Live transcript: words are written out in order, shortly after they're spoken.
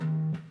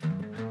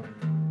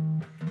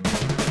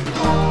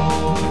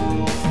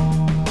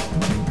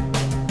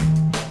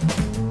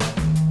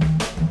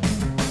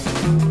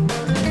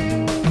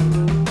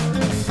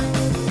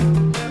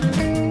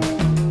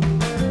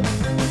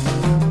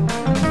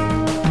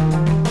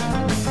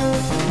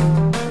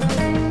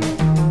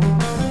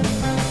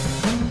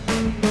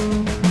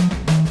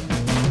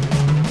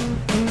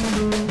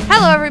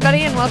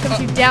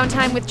welcome to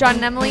Downtime with John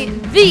and Emily,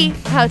 the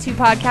how-to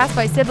podcast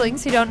by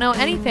siblings who don't know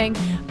anything.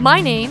 My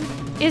name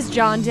is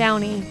John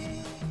Downey.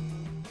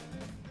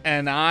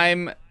 And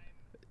I'm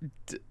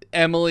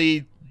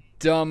Emily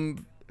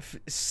Dumb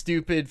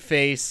Stupid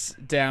Face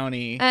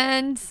Downey.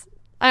 And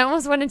I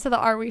almost went into the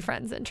Are We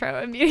Friends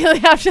intro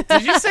immediately after that.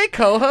 Did you say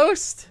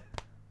co-host?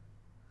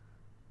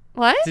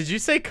 What? Did you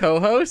say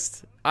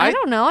co-host? I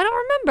don't know. I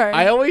don't remember.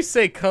 I always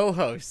say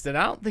co-host, and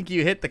I don't think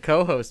you hit the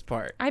co-host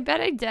part. I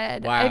bet I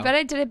did. Wow. I bet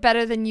I did it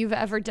better than you've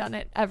ever done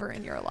it ever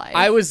in your life.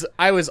 I was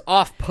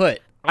off put.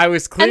 I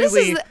was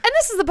clearly. And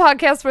this is the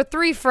podcast where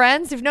three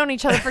friends who've known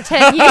each other for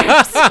 10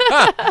 years.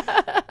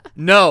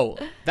 No,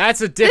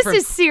 that's a different.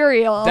 This is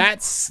Serial.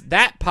 That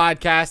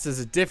podcast is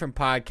a different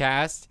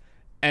podcast,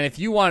 and if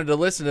you wanted to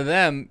listen to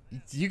them,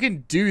 you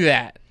can do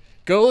that.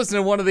 Go listen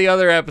to one of the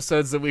other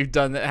episodes that we've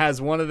done that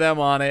has one of them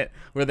on it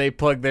where they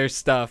plug their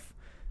stuff.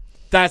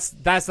 That's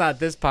not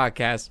this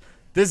podcast.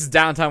 This is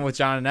Downtime with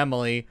John and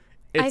Emily.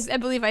 I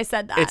believe I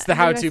said that. It's the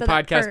how-to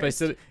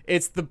podcast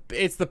it's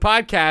the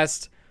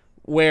podcast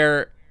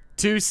where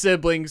two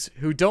siblings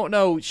who don't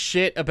know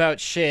shit about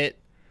shit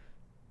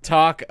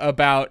talk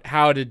about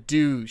how to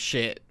do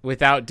shit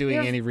without doing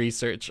any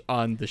research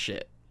on the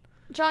shit.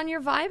 John, your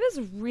vibe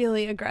is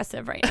really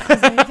aggressive right now.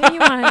 Is there anything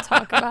you want to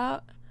talk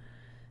about?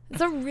 It's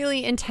a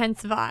really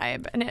intense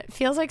vibe, and it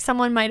feels like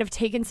someone might have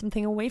taken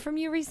something away from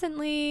you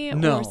recently,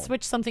 or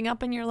switched something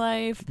up in your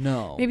life.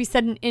 No, maybe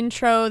said an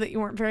intro that you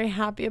weren't very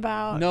happy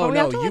about. No,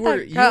 you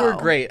were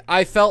great.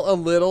 I felt a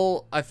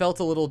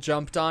little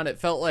jumped on. It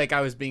felt like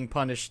I was being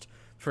punished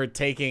for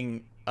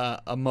taking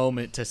a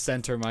moment to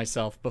center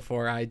myself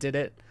before I did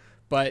it.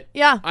 But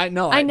yeah, I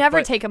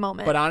never take a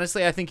moment. But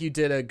honestly, I think you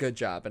did a good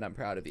job, and I'm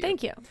proud of you.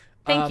 Thank you.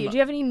 Do you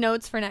have any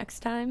notes for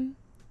next time?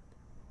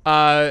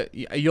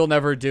 You'll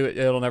never do it.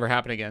 It'll never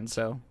happen again.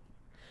 So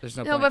there's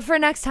no point. But for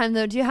next time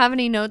though, do you have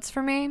any notes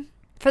for me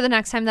for the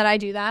next time that I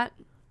do that?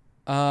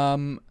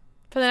 For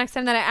the next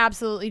time that I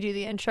absolutely do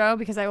the intro,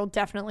 because I will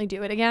definitely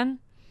do it again.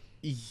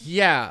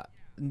 Yeah.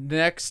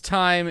 Next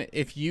time,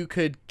 if you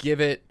could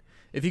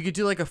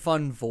do like a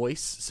fun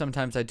voice.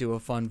 Sometimes I do a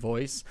fun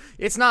voice.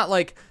 It's not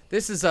like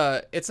it's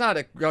not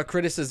a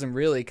criticism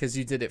really, because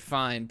you did it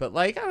fine. But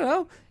like, I don't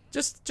know.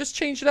 Just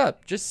change it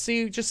up. Just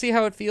see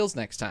how it feels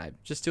next time.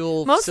 Just do a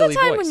little Most silly of the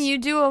time voice. when you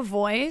do a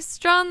voice,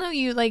 John, though,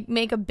 you like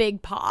make a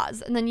big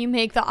pause, and then you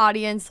make the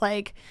audience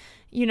like,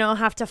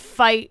 have to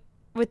fight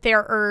with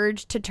their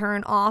urge to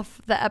turn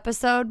off the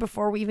episode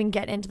before we even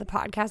get into the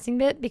podcasting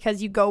bit,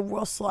 because you go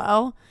real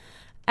slow.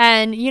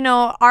 And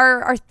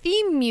our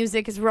theme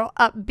music is real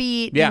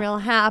upbeat and real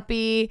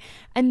happy,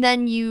 and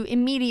then you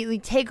immediately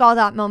take all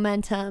that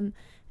momentum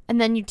and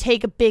then you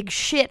take a big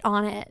shit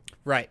on it.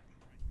 Right.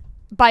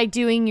 By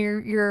doing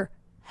your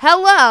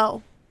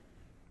hello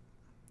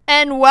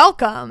and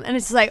welcome, and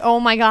it's like, oh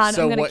my god,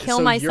 I'm gonna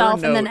kill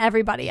myself and then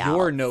everybody else.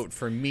 Your note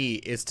for me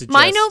is to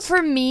my note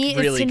for me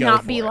really is to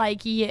not be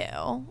like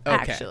you.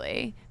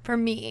 Actually, for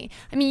me,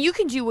 I mean, you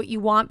can do what you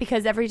want,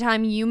 because every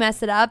time you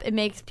mess it up, it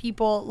makes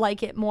people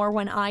like it more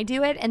when I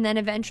do it, and then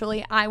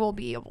eventually I will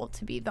be able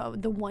to be the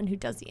one who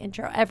does the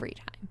intro every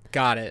time.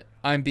 Got it.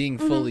 I'm being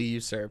fully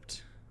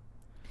usurped.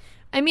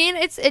 I mean,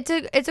 it's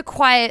a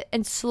quiet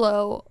and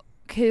slow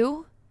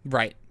coup.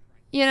 Right.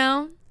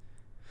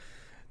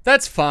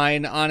 That's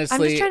fine, honestly.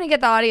 I'm just trying to get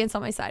the audience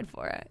on my side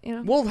for it,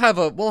 We'll have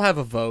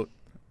a vote.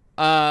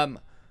 I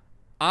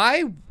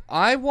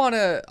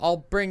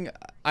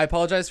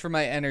apologize for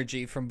my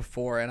energy from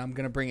before, and I'm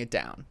going to bring it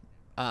down.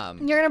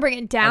 You're going to bring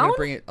it down? I'm going to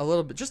bring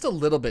it just a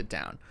little bit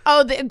down.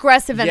 Oh, the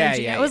aggressive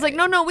energy. Yeah, I was like,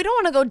 no, we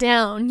don't want to go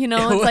down,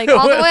 It's like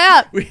all the way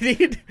up.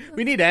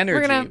 We need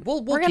energy.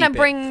 We're going to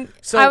bring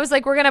I was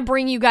like, we're going to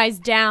bring you guys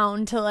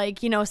down to like,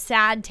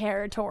 sad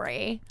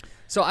territory.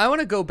 So I want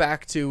to go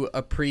back to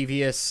a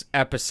previous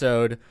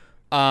episode,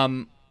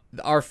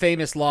 our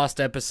famous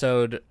lost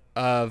episode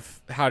of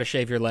How to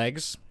Shave Your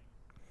Legs.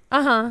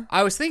 Uh-huh.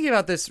 I was thinking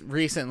about this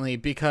recently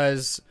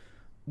because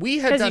we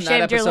had done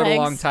that episode a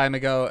long time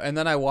ago, and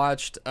then I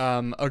watched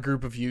a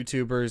group of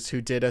YouTubers who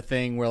did a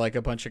thing where like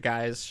a bunch of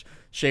guys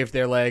shaved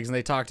their legs, and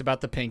they talked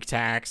about the pink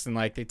tax, and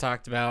like they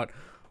talked about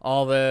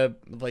all the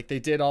like they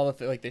did all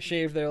the like they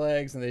shaved their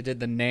legs, and they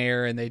did the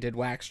nair, and they did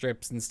wax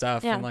strips and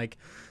stuff, and like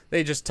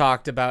they just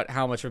talked about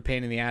how much of a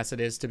pain in the ass it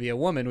is to be a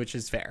woman, which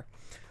is fair.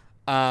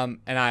 And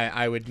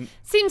I would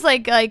seems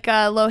like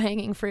low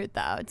hanging fruit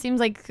though. It seems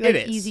like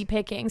easy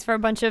pickings for a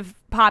bunch of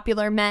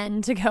popular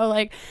men to go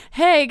like,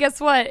 hey, guess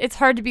what? It's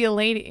hard to be a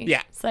lady.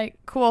 Yeah, it's like,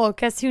 cool.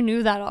 Guess who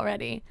knew that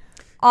already?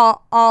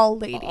 All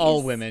ladies,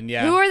 all women.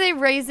 Yeah. Who are they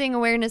raising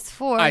awareness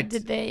for? I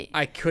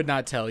could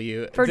not tell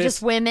you. For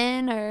just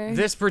women, or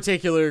this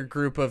particular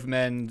group of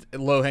men,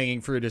 low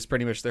hanging fruit is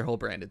pretty much their whole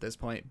brand at this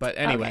point. But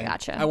anyway, okay,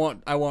 gotcha.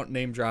 I won't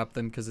name drop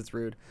them because it's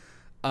rude.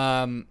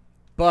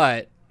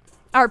 But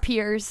our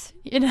peers,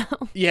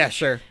 Yeah,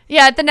 sure.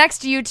 Yeah, at the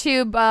next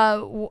YouTube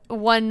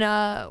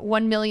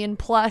 1 million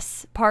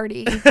plus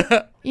party,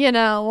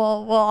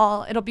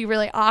 it'll be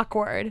really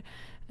awkward,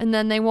 and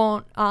then they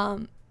won't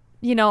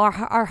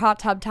our hot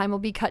tub time will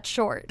be cut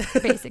short,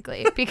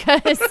 basically,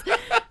 because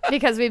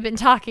because we've been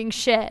talking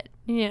shit.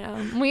 You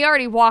know, we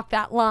already walked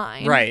that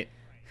line. Right.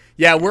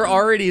 Yeah, we're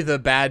already the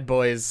bad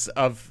boys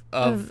of the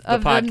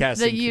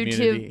podcasting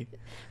community.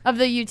 Of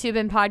the YouTube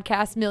and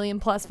podcast 1 million+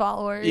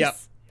 followers.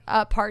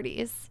 Yep.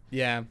 Parties.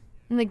 Yeah.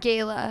 And the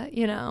gala,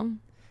 you know.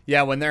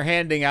 Yeah, when they're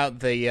handing out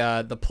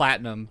the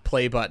platinum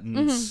play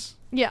buttons.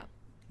 Mm-hmm. Yeah.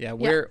 Yeah,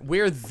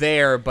 we're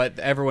there, but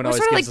everyone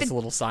always gives us a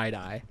little side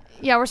eye.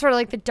 Yeah, we're sort of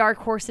like the dark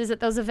horses at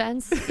those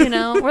events, you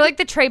know? We're like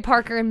the Trey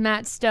Parker and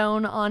Matt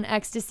Stone on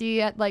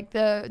Ecstasy at like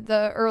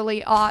the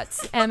early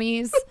aughts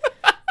Emmys,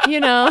 you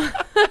know?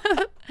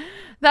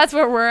 That's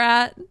where we're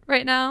at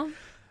right now.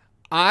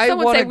 Some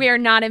would say we are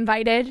not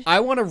invited.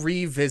 I want to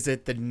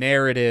revisit the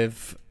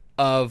narrative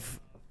of...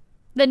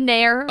 The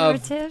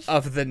narrative?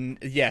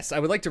 Yes, I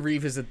would like to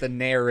revisit the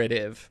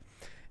narrative.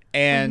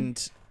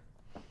 And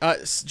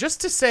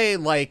just to say,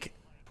 like,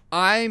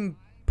 I'm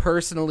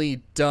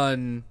personally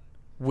done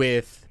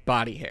with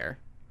body hair.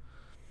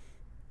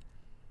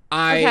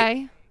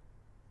 I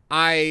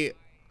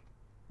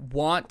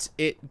want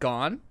it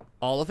gone.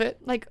 All of it.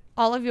 Like,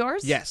 all of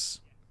yours? Yes.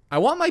 I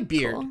want my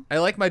beard. Cool. I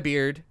like my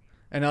beard,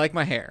 and I like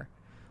my hair.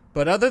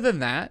 But other than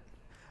that,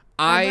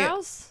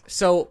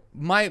 so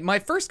my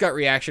first gut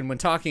reaction when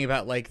talking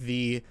about like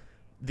the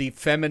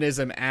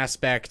feminism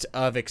aspect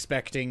of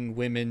expecting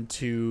women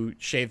to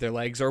shave their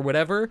legs or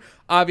whatever,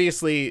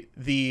 obviously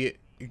the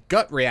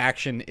gut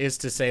reaction is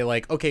to say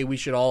like, okay, we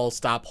should all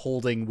stop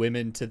holding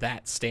women to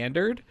that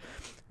standard,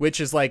 which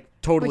is like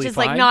totally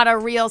fine. Like not a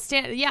real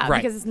standard. Yeah,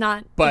 right. Because it's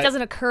not, it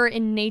doesn't occur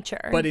in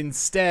nature. But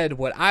instead,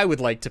 what I would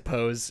like to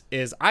pose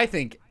is I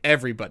think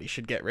everybody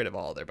should get rid of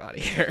all their body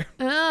hair.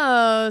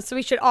 Oh, so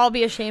we should all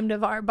be ashamed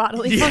of our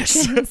bodily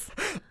functions.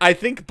 I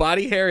think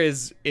body hair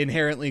is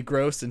inherently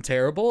gross and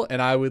terrible,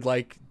 and I would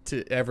like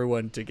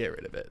everyone to get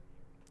rid of it.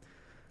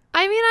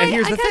 I mean,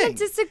 I kind of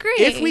disagree.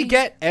 If we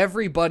get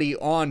everybody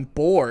on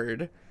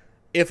board,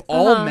 if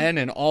all men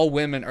and all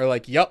women are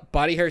like, "Yup,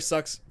 body hair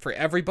sucks for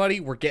everybody.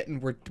 We're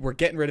getting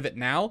rid of it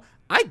now."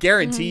 I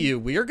guarantee you,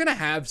 we are gonna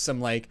have some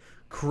like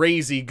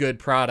crazy good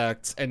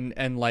products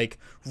and like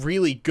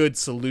really good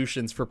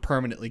solutions for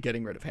permanently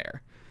getting rid of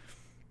hair.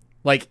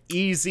 Like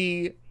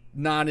easy,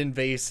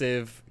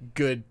 non-invasive,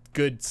 good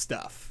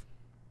stuff.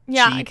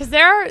 Yeah, because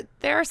there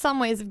are some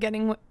ways of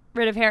getting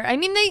rid of hair. I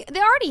mean, they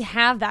already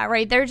have that,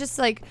 right? They're just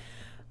like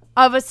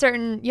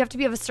you have to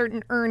be of a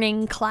certain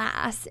earning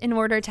class in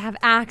order to have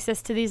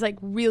access to these like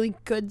really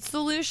good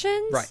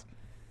solutions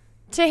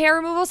to hair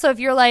removal. So if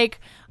you're like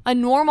a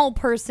normal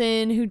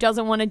person who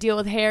doesn't want to deal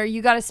with hair,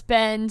 you got to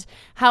spend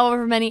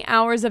however many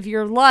hours of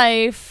your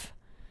life.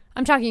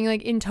 I'm talking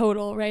like in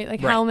total, right?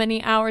 Like how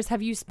many hours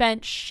have you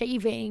spent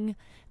shaving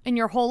in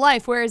your whole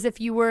life? Whereas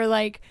if you were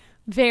like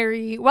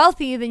very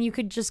wealthy, then you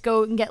could just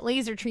go and get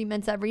laser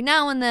treatments every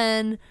now and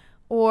then.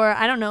 Or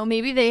I don't know,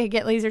 maybe they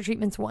get laser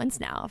treatments once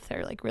now if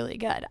they're like really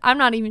good. I'm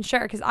not even sure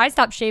because I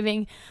stopped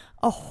shaving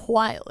a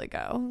while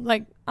ago.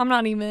 Like I'm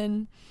not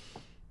even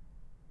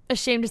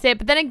ashamed to say it.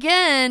 But then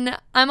again,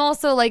 I'm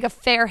also like a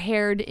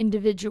fair-haired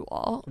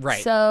individual.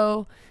 Right.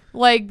 So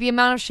like the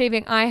amount of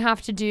shaving I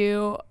have to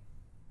do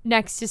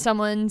next to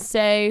someone,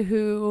 say,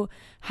 who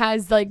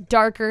has like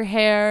darker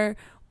hair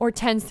or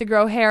tends to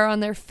grow hair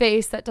on their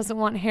face that doesn't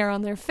want hair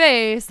on their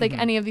face, like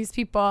any of these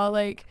people,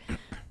 like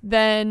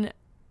then...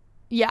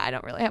 Yeah, I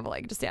don't really have a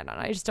leg to stand on.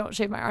 I just don't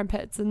shave my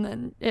armpits, and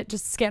then it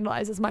just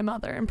scandalizes my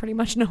mother and pretty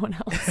much no one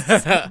else.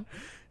 So.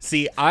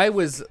 See, I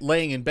was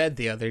laying in bed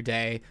the other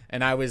day,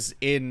 and I was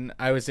in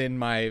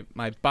my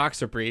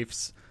boxer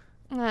briefs.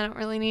 I don't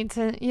really need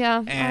to.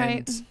 Yeah,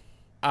 and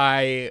all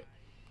right.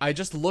 I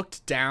just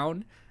looked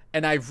down,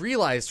 and I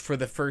realized for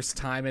the first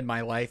time in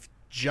my life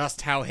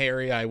just how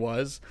hairy I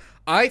was.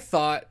 I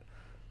thought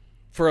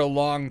for a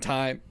long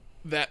time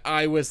that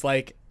I was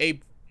like a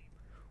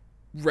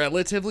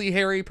relatively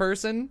hairy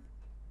person.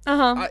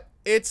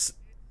 It's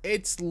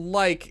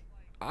like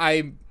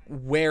I'm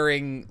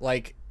wearing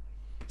like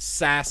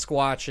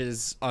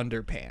Sasquatch's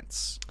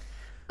underpants.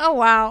 Oh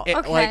wow.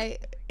 Okay.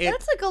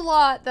 That's like a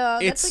lot though.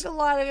 That's like a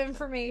lot of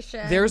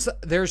information.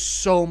 There's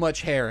so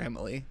much hair,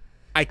 Emily.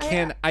 I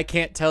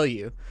can't tell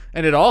you.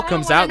 And it all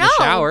comes out in the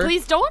shower.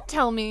 Please don't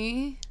tell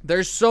me.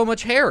 There's so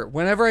much hair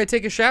whenever I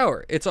take a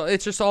shower.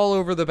 It's just all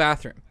over the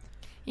bathroom.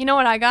 You know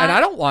what I got? And I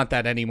don't want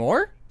that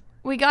anymore.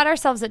 We got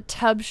ourselves a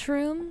tub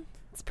shroom.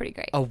 It's pretty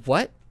great. A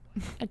what?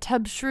 A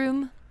tub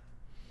shroom.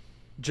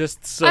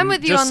 Just some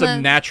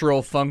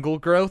natural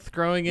fungal growth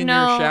growing in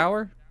your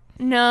shower?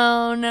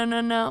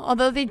 No.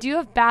 Although they do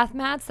have bath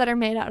mats that are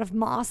made out of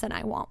moss, and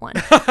I want one.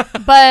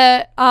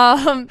 But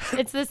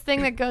it's this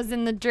thing that goes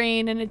in the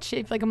drain, and it's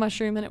shaped like a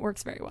mushroom, and it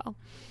works very well.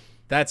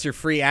 That's your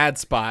free ad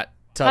spot.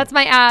 That's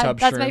my ad.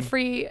 That's shroom. My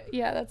free.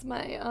 Yeah, that's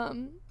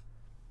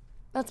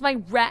my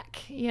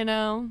rec. You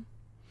know.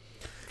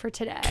 For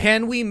today.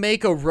 Can we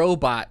make a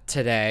robot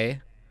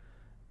today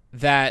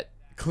that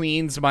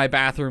cleans my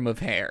bathroom of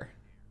hair?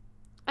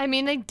 I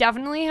mean, they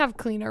definitely have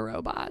cleaner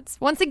robots.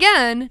 Once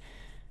again,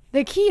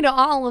 the key to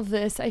all of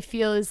this, I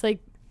feel, is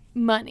like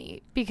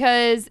money,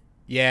 because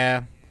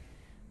yeah,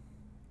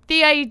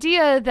 the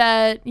idea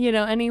that, you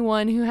know,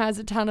 anyone who has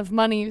a ton of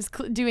money is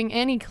doing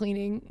any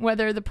cleaning,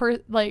 whether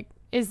the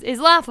is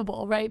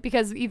laughable, right?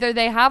 Because either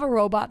they have a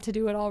robot to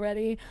do it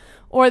already,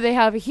 or they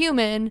have a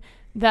human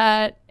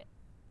that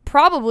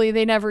probably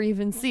they never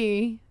even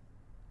see.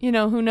 You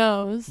know, who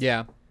knows?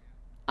 Yeah.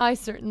 I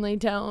certainly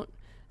don't.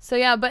 So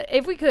yeah, but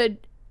if we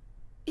could,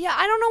 yeah,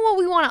 I don't know what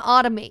we want to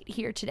automate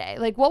here today.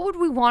 Like, what would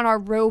we want our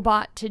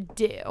robot to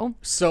do?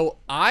 So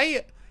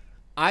I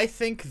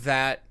think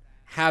that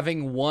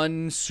having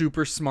one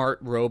super smart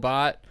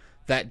robot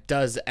that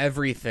does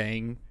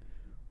everything,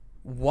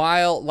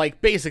 while,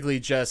 like, basically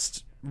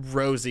just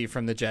Rosie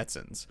from the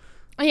Jetsons.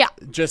 Yeah.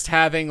 Just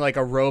having, like,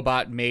 a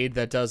robot maid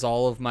that does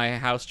all of my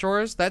house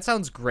chores, that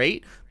sounds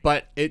great,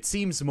 but it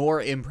seems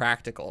more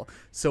impractical.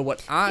 So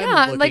what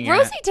I'm looking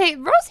at...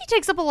 Rosie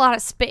takes up a lot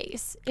of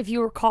space, if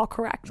you recall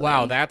correctly.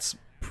 Wow, that's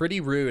pretty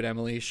rude,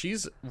 Emily.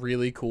 She's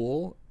really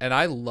cool, and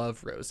I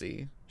love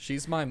Rosie.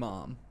 She's my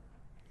mom.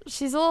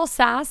 She's a little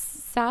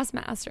sass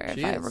master,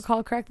 if I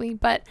recall correctly.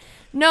 But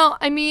no,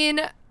 I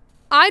mean,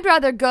 I'd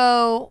rather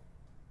go...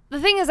 The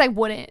thing is, I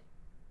wouldn't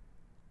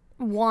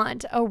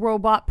want a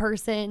robot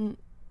person.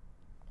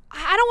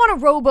 I don't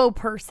want a robo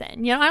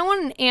person. You know, I don't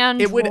want an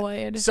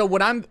android. So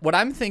what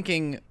I'm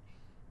thinking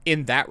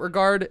in that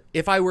regard,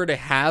 if I were to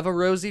have a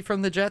Rosie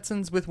from the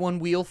Jetsons with one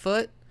wheel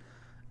foot,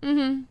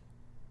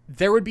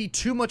 there would be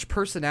too much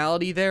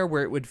personality there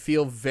where it would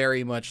feel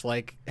very much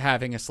like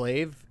having a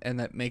slave, and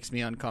that makes me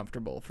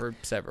uncomfortable for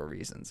several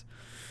reasons.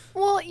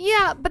 Well,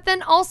 yeah, but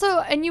then also,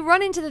 and you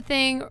run into the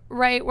thing,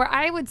 right, where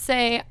I would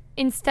say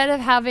instead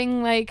of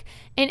having like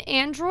an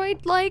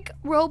android-like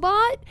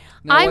robot,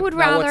 I would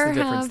rather have... What's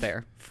the difference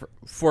there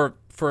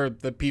for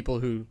the people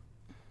who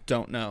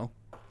don't know?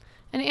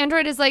 An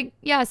android is like,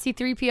 yeah,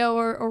 C-3PO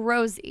or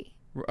Rosie,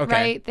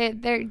 right?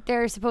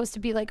 They're supposed to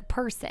be like a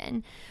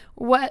person.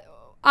 What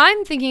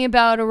I'm thinking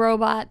about a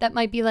robot that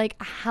might be like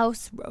a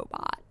house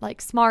robot,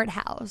 like smart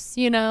house,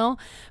 you know?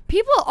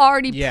 People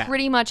already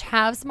pretty much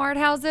have smart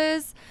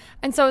houses,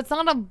 and so it's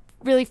not a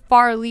really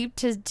far leap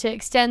to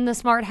extend the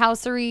smart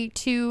housery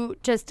to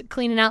just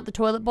cleaning out the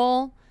toilet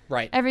bowl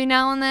every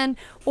now and then,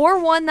 or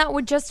one that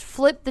would just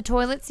flip the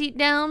toilet seat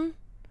down.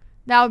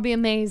 That would be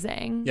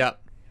amazing.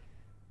 Yep.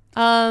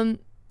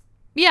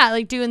 Yeah,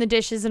 like doing the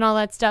dishes and all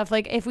that stuff.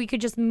 Like if we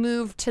could just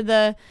move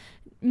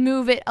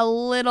it a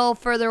little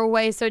further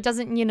away so it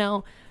doesn't, you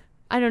know,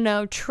 I don't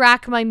know,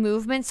 track my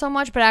movement so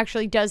much, but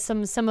actually does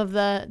some of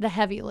the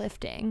heavy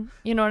lifting.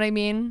 You know what I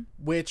mean?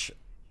 Which,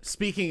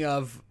 speaking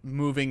of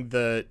moving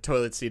the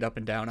toilet seat up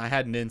and down, I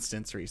had an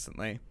instance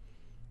recently.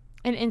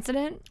 An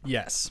incident?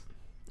 Yes.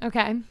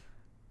 Okay.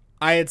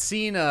 I had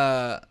seen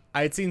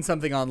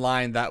something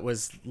online that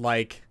was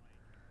like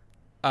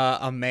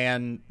a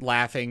man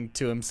laughing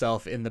to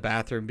himself in the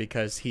bathroom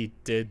because he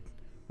did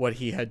what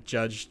he had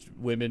judged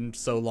women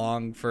so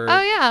long for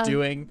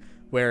doing,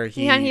 where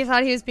he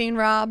thought he was being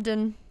robbed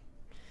and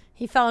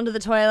he fell into the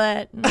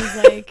toilet and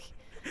was like,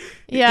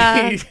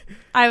 yeah,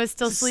 I was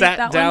still asleep.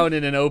 Sat down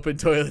in an open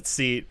toilet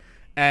seat,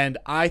 and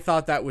I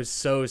thought that was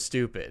so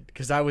stupid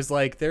because I was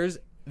like,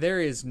 there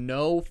is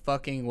no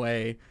fucking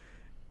way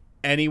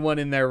anyone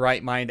in their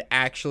right mind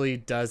actually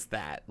does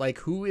that. Like,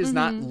 who is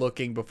not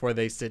looking before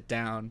they sit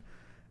down?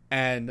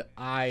 And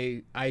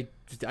I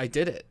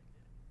did it.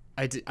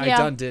 I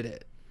done did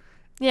it.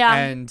 Yeah.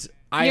 And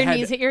your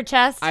knees hit your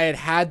chest. I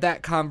had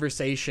that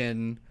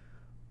conversation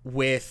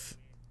with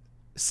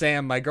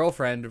Sam, my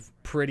girlfriend,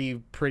 pretty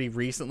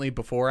recently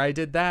before I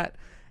did that.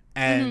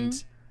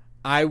 And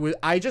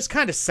I just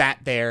kind of sat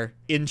there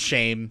in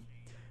shame,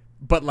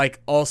 but like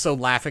also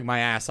laughing my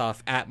ass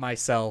off at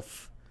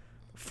myself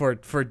for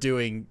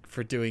doing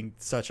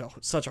such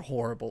a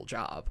horrible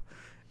job.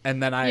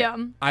 And then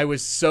I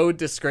was so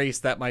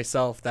disgraced at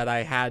myself that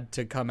I had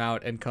to come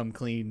out and come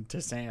clean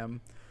to Sam.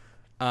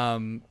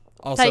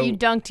 Also, that you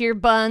dunked your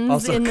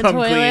buns in the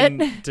toilet.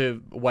 Clean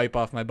to wipe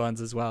off my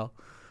buns as well.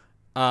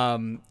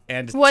 And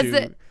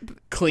to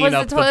clean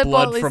up the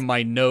blood from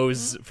my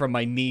nose, from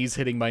my knees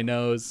hitting my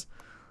nose.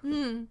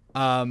 It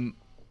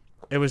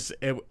was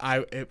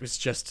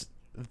just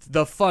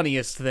the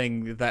funniest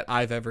thing that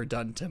I've ever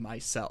done to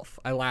myself.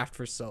 I laughed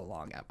for so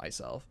long at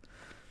myself.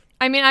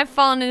 I mean, I've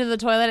fallen into the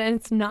toilet and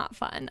it's not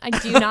fun. I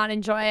do not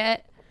enjoy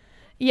it.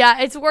 Yeah,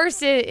 it's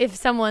worse if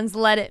someone's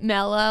let it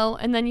mellow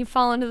and then you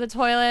fall into the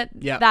toilet.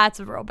 Yeah, that's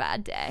a real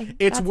bad day.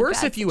 It's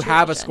worse if you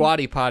have a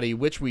squatty potty,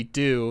 which we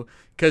do,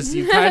 because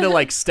you kind of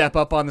like step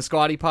up on the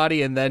squatty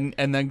potty and then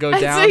go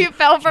down. So you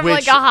fell from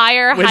like a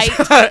higher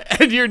height,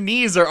 and your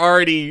knees are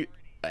already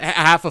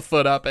half a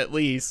foot up at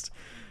least.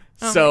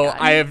 Oh so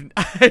I've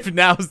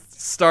now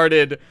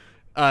started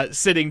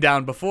sitting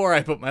down before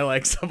I put my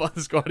legs up on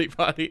the squatty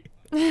potty.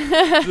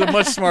 It's a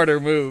much smarter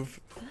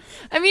move.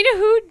 I mean,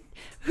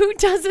 who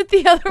does it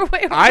the other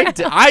way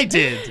around? I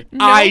did.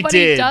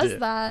 Nobody does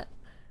that.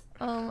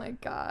 Oh my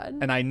god.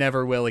 And I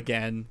never will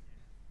again.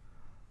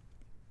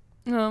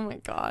 Oh my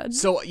god.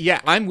 So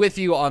yeah, I'm with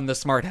you on the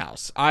smart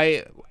house.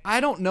 I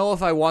don't know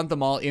if I want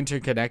them all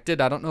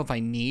interconnected. I don't know if I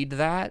need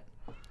that.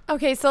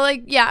 Okay, so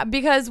like, yeah,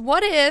 because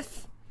what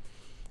if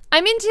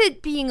I'm into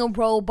it being a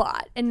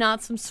robot and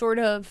not some sort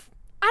of...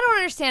 I don't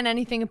understand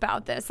anything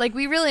about this. Like,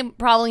 we really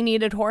probably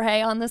needed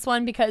Jorge on this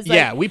one because,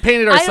 like, we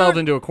painted ourselves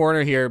into a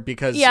corner here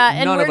because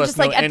none of us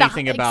know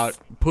anything about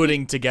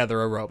putting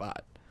together a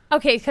robot.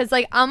 Okay, because,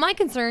 like, my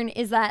concern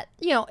is that,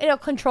 it'll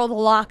control the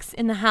locks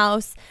in the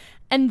house,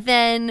 and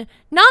then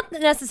not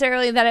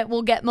necessarily that it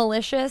will get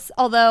malicious,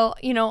 although,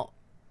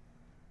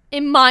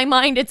 in my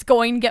mind, it's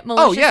going to get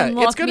malicious and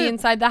lock me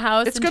inside the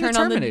house and turn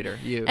on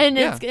you. And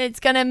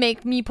it's going to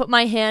make me put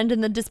my hand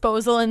in the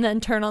disposal and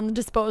then turn on the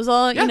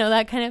disposal,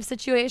 that kind of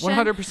situation.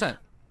 100%.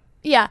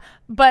 Yeah,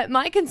 but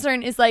my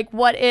concern is, like,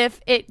 what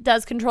if it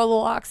does control the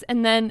locks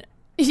and then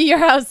your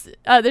house,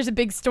 there's a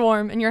big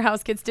storm and your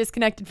house gets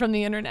disconnected from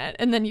the internet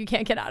and then you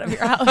can't get out of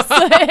your house?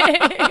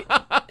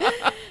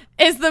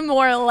 Is the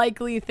more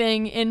likely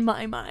thing in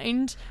my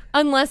mind.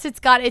 Unless it's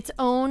got its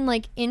own,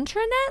 like,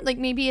 intranet. Like,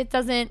 maybe it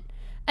doesn't.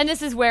 And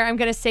this is where I'm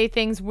going to say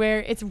things where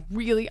it's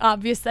really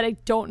obvious that I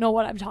don't know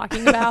what I'm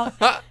talking about.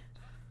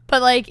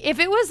 But, like, if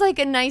it was, like,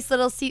 a nice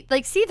little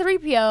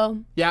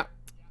C-3PO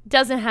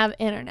doesn't have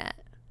internet.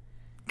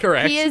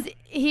 Correct.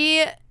 He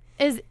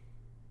is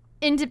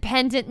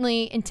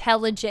independently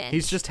intelligent.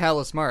 He's just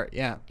hella smart,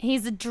 yeah.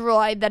 He's a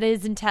droid that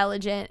is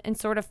intelligent and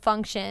sort of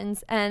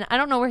functions. And I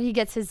don't know where he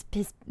gets his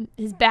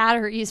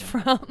batteries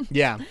from.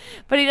 Yeah.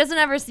 But he doesn't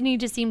ever need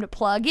to seem to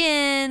plug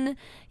in.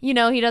 He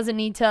doesn't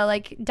need to,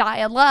 like,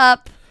 dial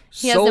up.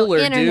 He has no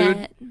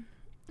internet. Dude.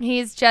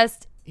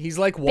 He's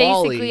like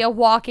WALL-E. Basically a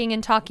walking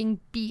and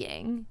talking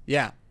being.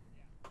 Yeah.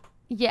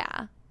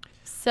 Yeah.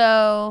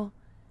 So,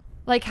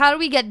 like, how do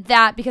we get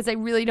that? Because I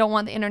really don't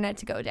want the internet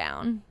to go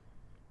down.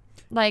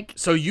 Like,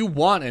 so you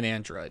want an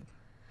android?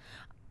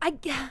 I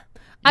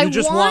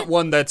just want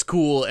one that's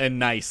cool and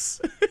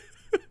nice.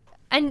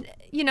 And,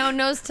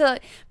 knows to,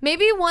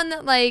 maybe one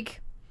that,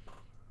 like,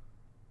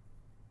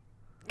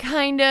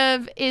 kind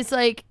of is,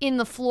 like, in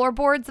the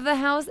floorboards of the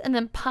house and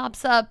then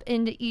pops up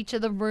into each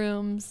of the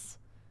rooms.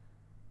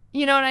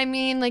 You know what I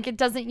mean? Like, it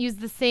doesn't use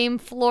the same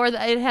floor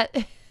that it had.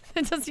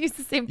 It doesn't use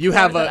the same floor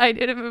that I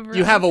did move around.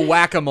 You have a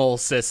whack-a-mole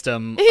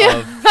system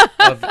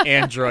of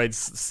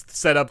androids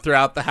set up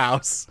throughout the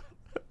house.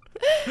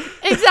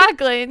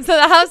 Exactly. And so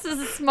the house is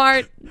a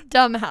smart,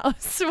 dumb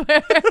house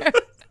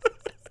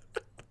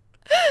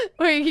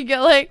where you can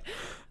get, like,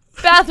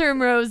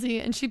 bathroom Rosie,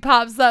 and she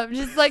pops up and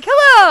she's like,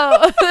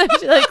 hello. And then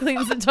she, like,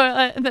 cleans the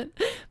toilet and then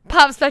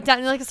pops back down.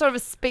 You're like a sort of a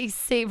space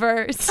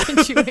saver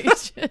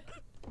situation.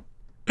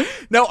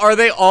 Now, are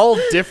they all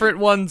different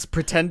ones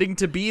pretending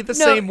to be the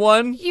same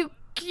one? You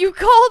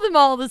call them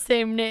all the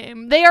same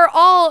name. They are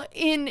all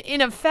in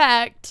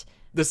effect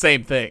the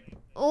same thing.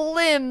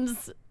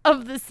 Limbs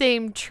of the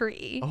same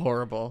tree.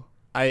 Horrible.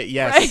 Right?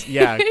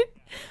 Yeah.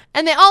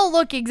 And they all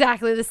look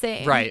exactly the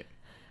same. Right.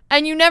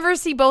 And you never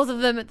see both of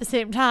them at the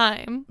same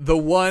time. The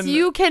one... So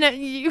you can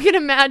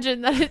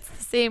imagine that it's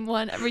the same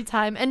one every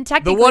time. And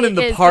technically the one in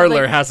the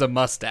parlor has a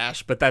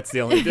mustache, but that's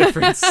the only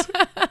difference.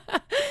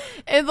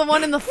 And the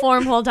one in the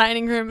form hole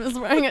dining room is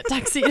wearing a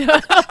tuxedo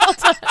at all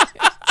times.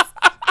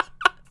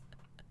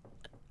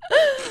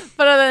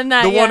 But other than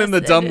that, the one in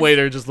the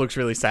dumbwaiter just looks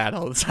really sad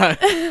all the time.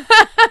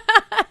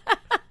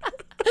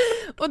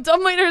 Well,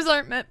 dumbwaiters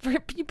aren't meant for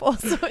people,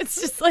 so it's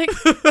just, like,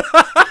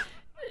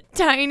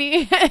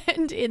 tiny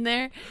and in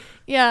there.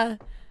 Yeah.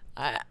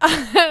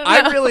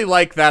 I really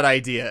like that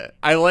idea.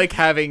 I like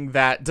having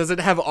that. Does it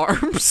have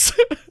arms?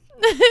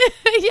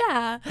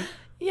 Yeah.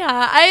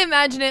 Yeah. I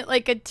imagine it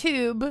like a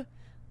tube.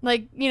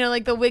 Like,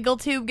 like the wiggle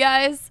tube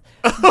guys.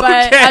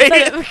 But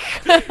okay. The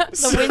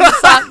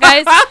windsock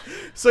guys.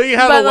 So you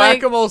have a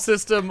whack-a-mole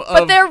system of...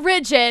 But they're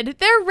rigid.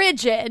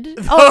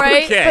 All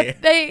right? Okay.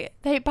 But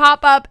they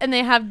pop up and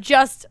they have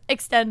just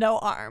extendo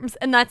arms.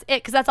 And that's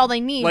it, because that's all they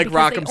need. Like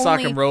Rock'em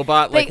Sock'em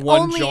Robot, like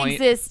one joint.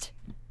 Exist.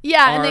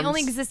 Yeah, arms. And they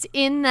only exist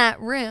in that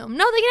room.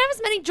 No, they can have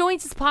as many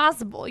joints as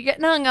possible. You're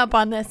getting hung up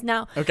on this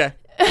now. Okay.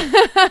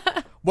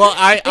 Well,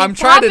 I'm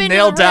trying to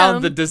nail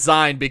down the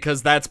design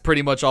because that's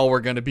pretty much all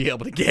we're going to be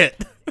able to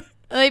get.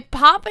 They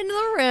pop into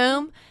the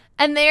room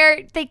and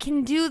they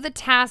can do the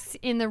tasks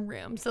in the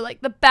room. So, like,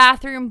 the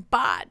bathroom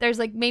bot, there's,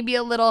 like, maybe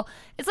a little,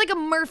 it's like a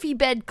Murphy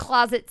bed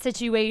closet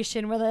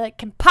situation where they, like,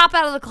 can pop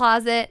out of the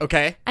closet.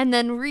 Okay. And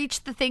then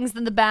reach the things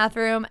in the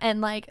bathroom,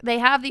 and, like, they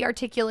have the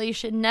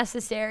articulation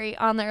necessary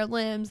on their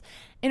limbs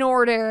in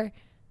order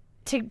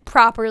to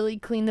properly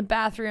clean the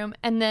bathroom.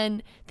 And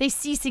then they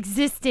cease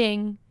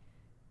existing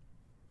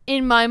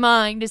in my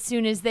mind as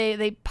soon as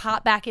they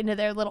pop back into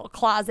their little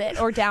closet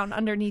or down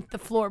underneath the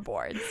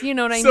floorboards. You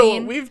know what I mean? So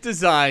what we've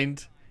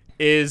designed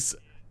is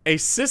a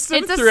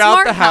system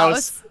throughout the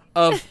house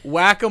of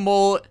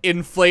whack-a-mole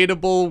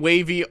inflatable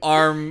wavy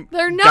arm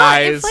They're not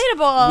guys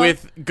inflatable.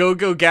 With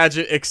Go-Go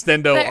Gadget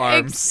extendo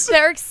arms.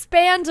 They're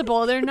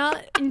expandable. They're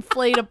not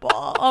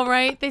inflatable, all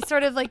right? They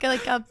sort of like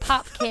a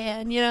pop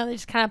can, they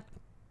just kind of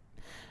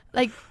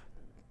like...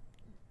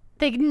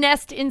 They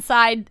nest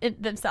inside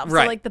themselves.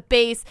 Right. So, like, the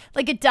base,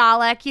 like a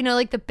Dalek,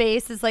 like the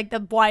base is, like,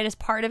 the widest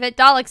part of it.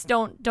 Daleks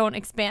don't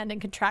expand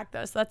and contract,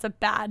 though, so that's a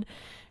bad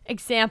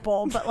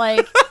example. But,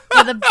 like,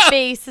 so the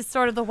base is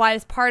sort of the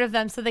widest part of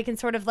them, so they can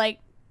sort of like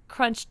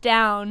crunch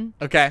down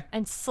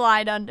and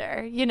slide under,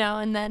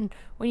 and then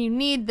when you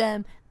need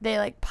them, they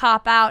like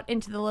pop out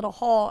into the little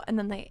hole and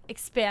then they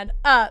expand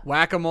up.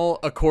 Whack-a-mole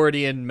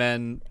accordion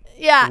men.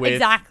 Yeah,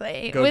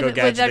 exactly. With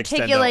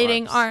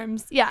articulating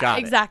arms. Yeah, Got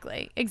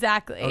exactly. it.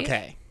 Exactly.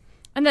 Okay.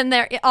 And then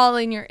they're all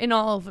in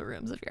all of the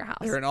rooms of your house.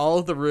 They're in all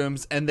of the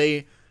rooms, and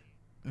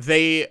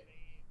they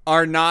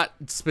are not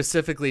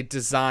specifically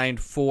designed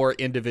for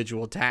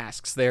individual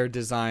tasks. They're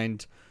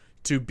designed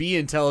to be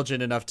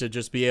intelligent enough to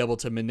just be able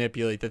to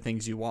manipulate the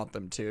things you want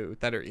them to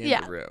that are in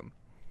the room.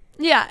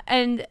 Yeah,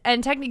 and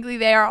technically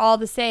they are all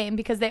the same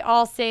because they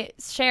all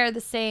share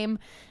the same,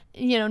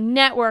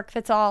 network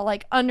that's all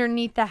like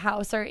underneath the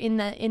house or in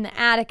the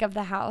attic of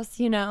the house.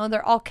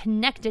 They're all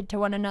connected to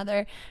one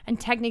another, and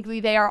technically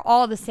they are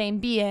all the same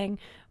being,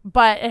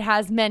 but it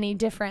has many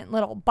different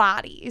little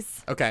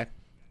bodies. Okay.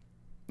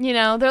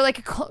 They're like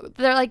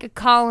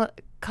a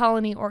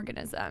colony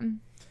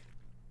organism.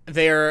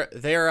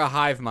 They're a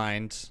hive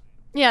mind.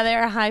 Yeah,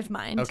 they're a hive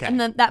mind. Okay. And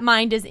then that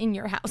mind is in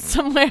your house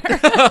somewhere.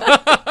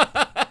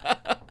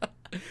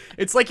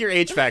 It's like your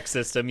HVAC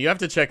system. You have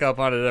to check up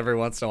on it every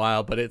once in a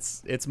while, but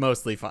it's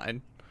mostly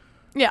fine.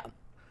 Yeah.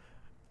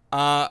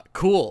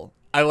 Cool.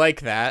 I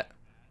like that.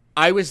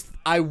 I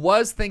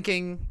was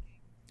thinking,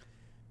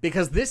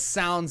 because this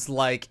sounds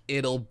like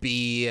it'll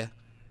be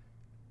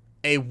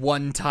a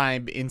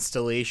one-time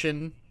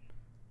installation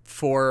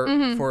for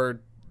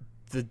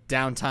the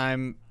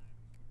Downtime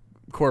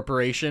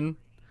Corporation.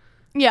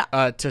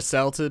 Yeah. To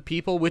sell to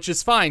people, which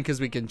is fine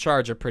because we can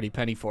charge a pretty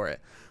penny for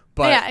it.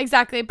 But yeah,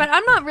 exactly. But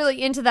I'm not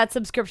really into that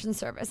subscription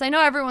service. I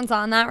know everyone's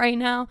on that right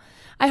now.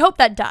 I hope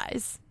that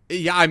dies.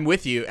 Yeah, I'm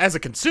with you. As a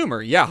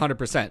consumer, yeah,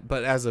 100%.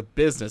 But as a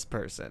business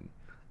person,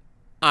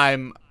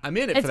 I'm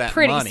in it for that money. It's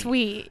pretty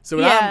sweet.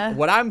 So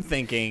what I'm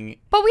thinking.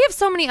 But we have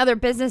so many other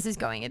businesses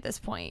going at this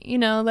point.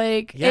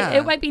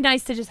 It might be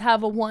nice to just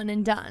have a one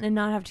and done and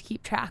not have to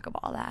keep track of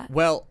all that.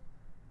 Well,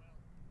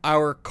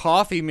 our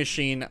coffee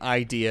machine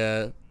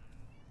idea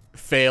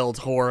failed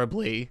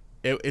horribly.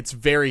 It's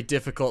very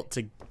difficult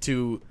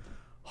to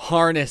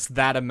harness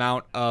that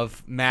amount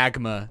of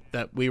magma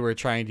that we were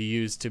trying to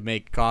use to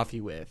make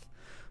coffee with.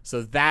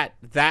 So that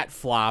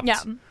flopped.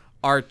 Yeah.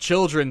 Our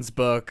children's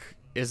book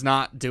is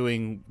not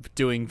doing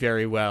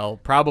very well,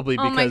 probably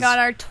because, oh my god,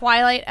 our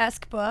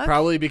Twilight-esque book.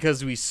 Probably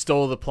because we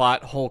stole the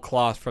plot whole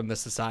cloth from The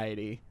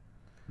Society.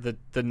 The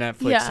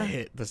Netflix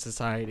hit The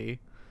Society.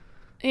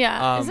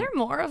 Yeah. Is there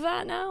more of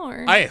that now,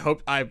 or? I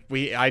hope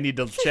I need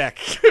to check.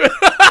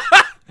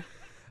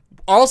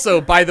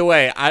 Also, by the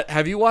way,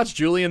 have you watched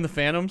Julie and the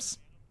Phantoms?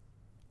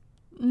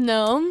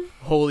 No.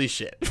 Holy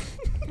shit.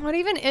 What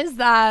even is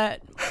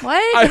that?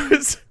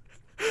 What?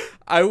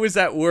 I was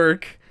at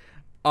work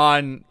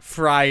on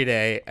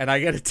Friday, and I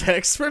get a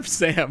text from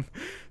Sam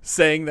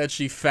saying that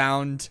she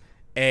found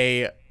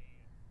a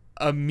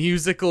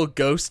musical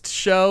ghost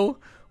show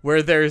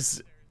where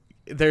there's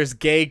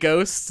gay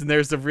ghosts, and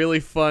there's a really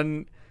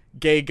fun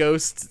gay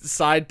ghost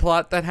side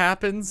plot that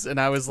happens, and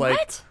I was like,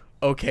 what?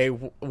 Okay,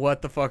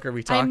 what the fuck are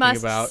we talking about? I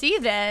must see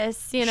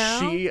this,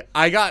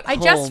 I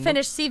just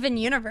finished Steven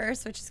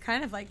Universe, which is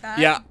kind of like that.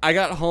 Yeah, I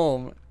got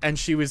home, and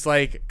she was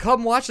like,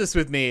 come watch this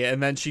with me,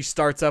 and then she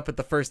starts up at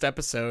the first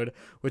episode,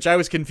 which I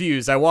was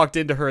confused. I walked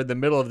into her in the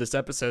middle of this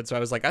episode, so I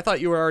was like, I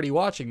thought you were already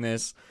watching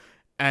this,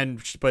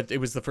 but it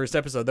was the first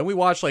episode. Then we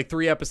watched like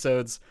 3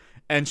 episodes,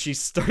 and she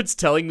starts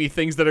telling me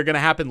things that are going to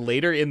happen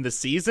later in the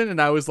season,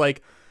 and I was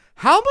like,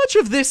 how much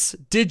of this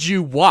did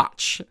you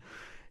watch?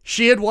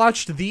 She had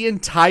watched the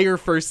entire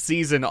first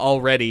season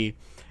already,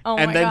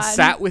 and then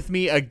sat with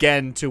me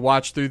again to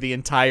watch through the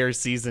entire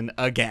season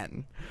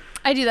again.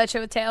 I do that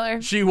shit with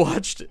Taylor. She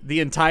watched the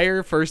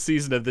entire first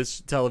season of this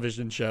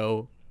television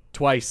show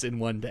twice in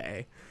one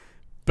day.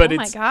 But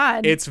my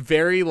God. It's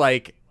very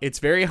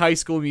High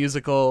School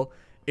Musical.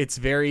 It's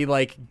very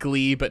like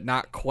Glee, but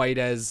not quite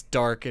as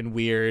dark and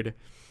weird.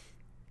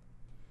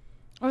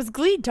 Was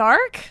Glee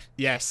dark?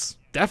 Yes.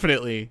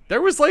 Definitely.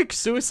 There was like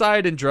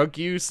suicide and drug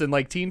use and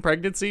like teen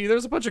pregnancy.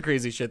 There's a bunch of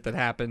crazy shit that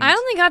happened. I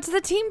only got to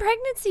the teen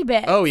pregnancy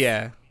bit. Oh,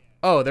 yeah.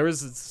 Oh, there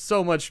was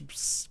so much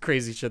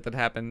crazy shit that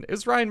happened. It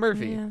was Ryan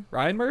Murphy. Yeah.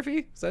 Ryan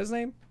Murphy? Is that his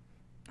name?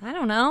 I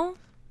don't know.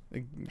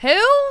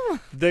 Who?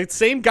 The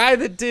same guy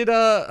that did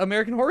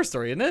American Horror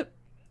Story, isn't it?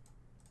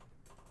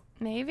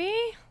 Maybe.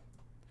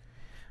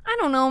 I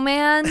don't know,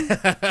 man.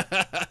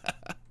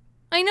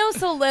 I know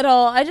so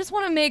little. I just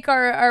want to make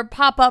our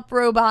pop-up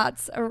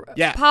robots.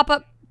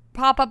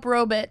 Pop-up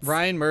robots.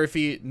 Ryan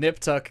Murphy, Nip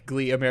Tuck,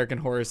 Glee, American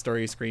Horror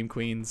Story, Scream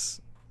Queens,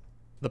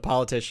 The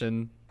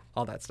Politician,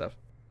 all that stuff.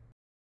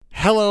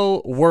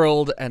 Hello,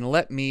 world, and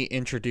let me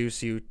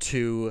introduce you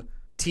to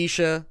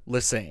Tisha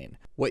Lassane.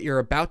 What you're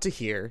about to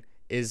hear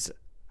is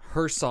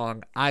her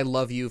song, I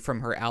Love You,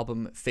 from her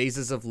album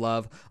Phases of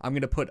Love. I'm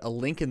going to put a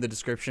link in the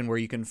description where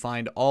you can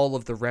find all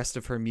of the rest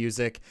of her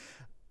music,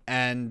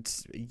 and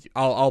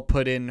I'll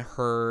put in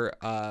her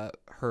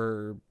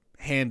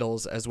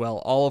handles as well.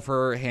 All of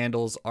her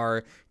handles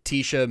are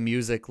Tisha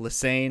Music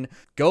Lassane.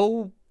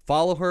 Go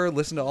Follow her,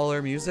 listen to all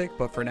her music,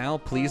 but for now,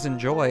 please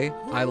enjoy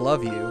I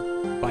Love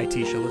You by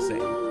Tisha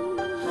Lassane.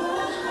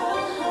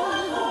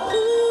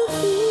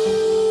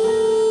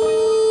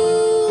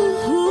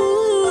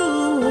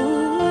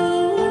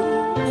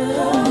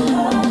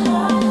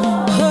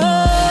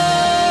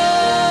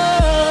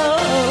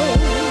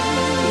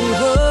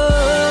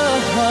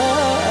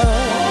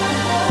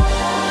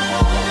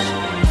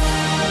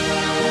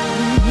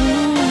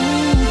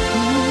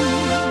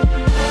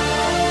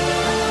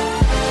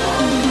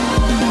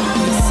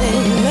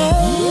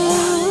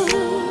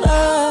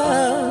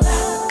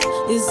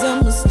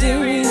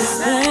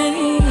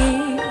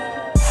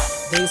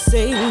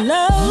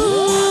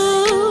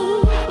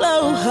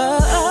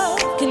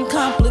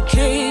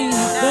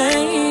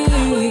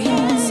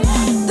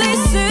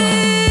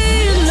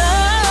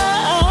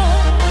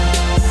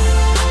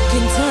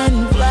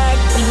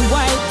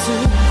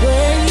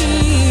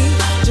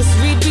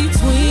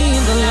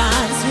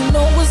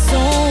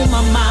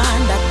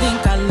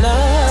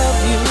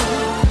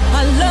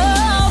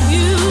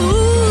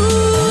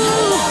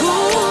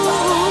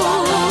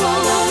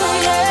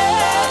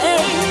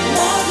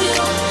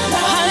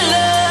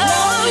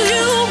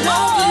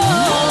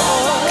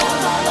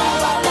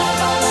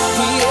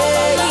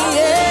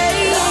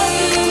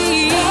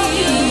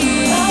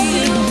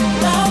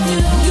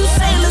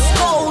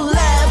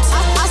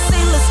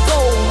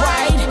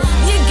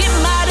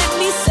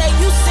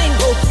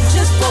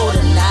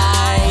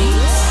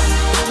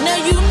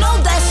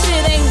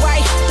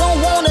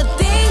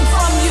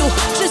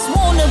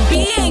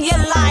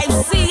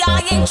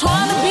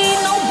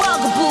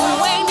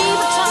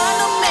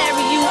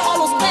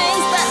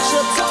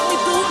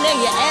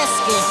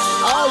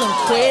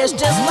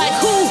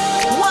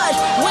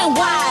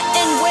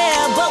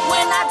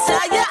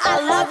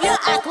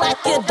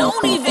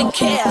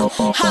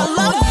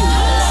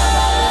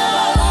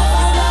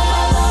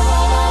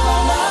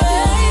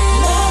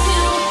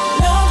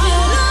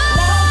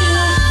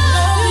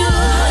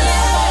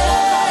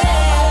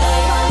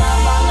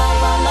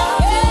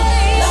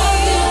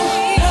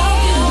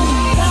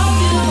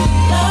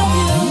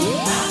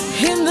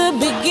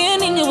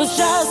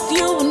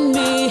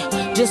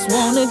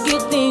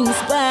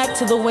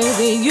 The way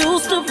they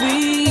used to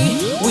be,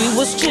 we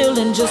was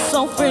chilling just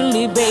so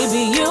friendly,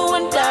 baby, you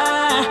and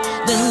I.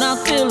 Then our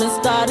feelings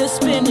started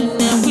spinning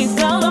and we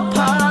fell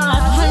apart.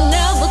 I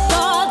never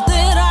thought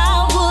that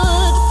I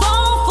would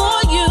fall for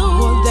you,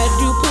 or that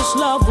you push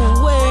love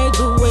away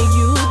the way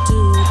you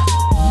do.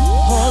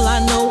 All I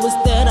know is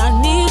that I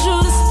need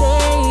you to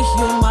stay.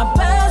 You're my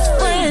best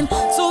friend,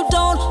 so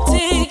don't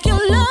take your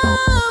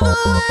love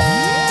away.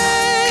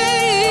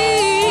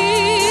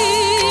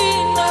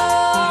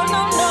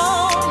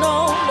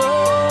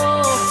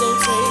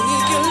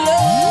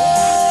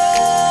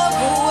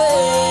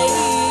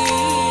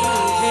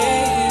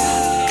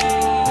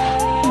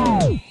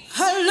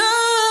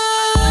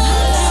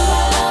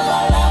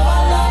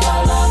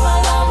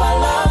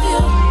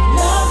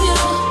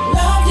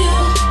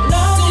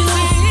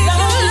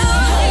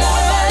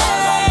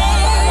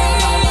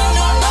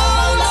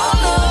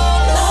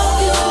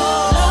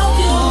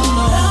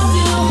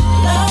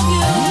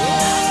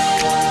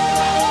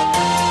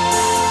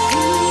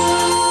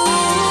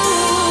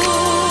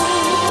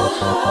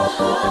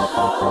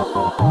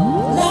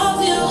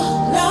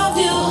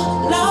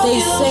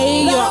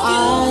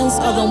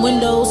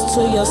 Windows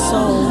to your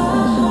soul.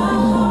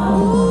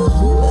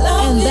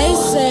 And they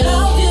say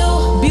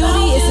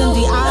beauty is in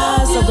the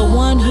eyes of the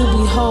one who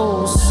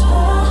beholds.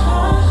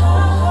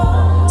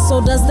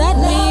 So does that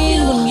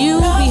mean when you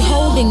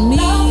beholding me,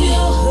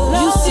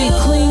 you see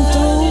clean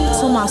through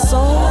to my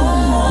soul?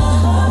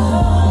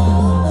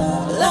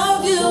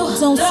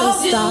 Don't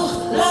say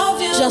stop,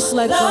 just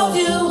let go.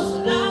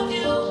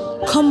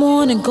 Come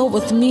on and go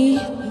with me.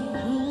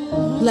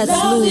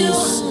 Let's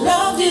lose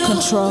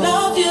control.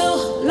 Love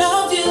you.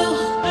 Love you,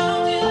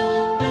 love you,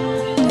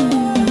 love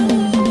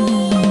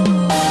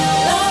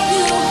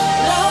you,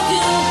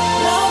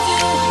 love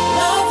you,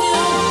 love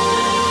you,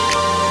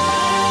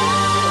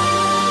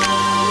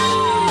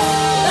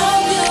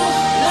 love you,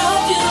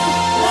 love you,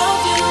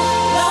 love you,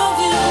 love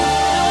you.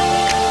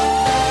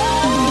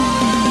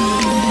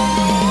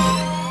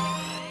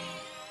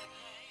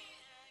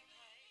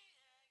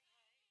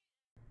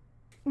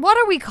 What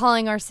are we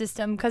calling our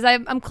system? Because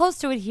I'm close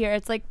to it here.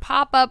 It's like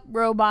pop-up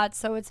robots,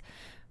 so it's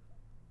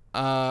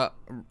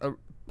Pobbits?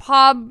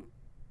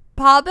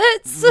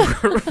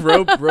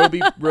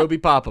 Roby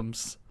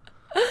Poppums.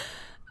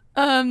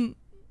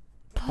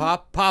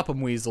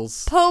 Popham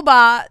Weasels.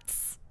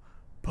 Pobots.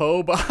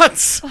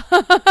 Pobots.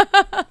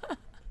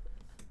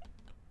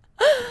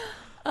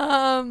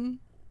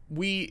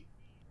 We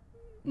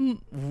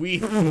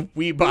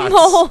bots.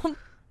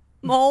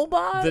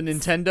 Molebots? The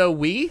Nintendo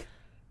Wii?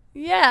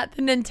 Yeah,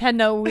 the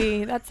Nintendo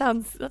Wii.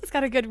 That's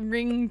got a good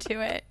ring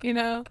to it, you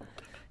know?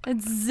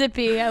 It's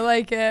zippy. I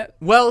like it.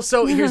 Well,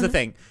 so here's the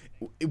thing.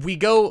 We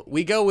go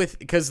with,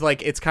 because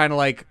like it's kind of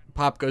like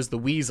Pop Goes the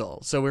Weasel.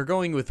 So we're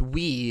going with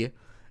Wii,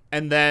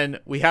 and then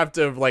we have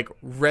to like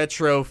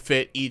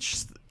retrofit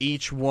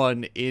each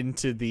one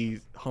into the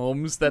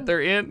homes that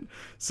they're in.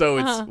 So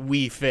it's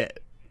We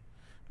Fit.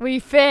 We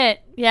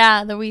Fit.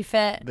 Yeah, the We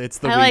Fit. It's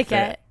the I We like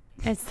Fit. it.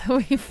 It's the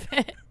We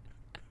Fit.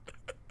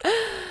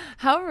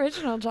 How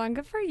original, John.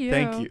 Good for you.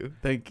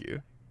 Thank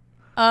you.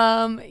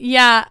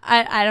 Yeah,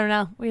 I don't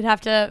know. We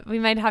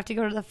might have to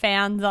go to the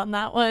fans on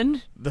that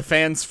one. The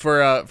fans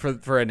for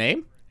a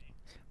name?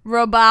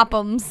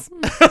 Robopums.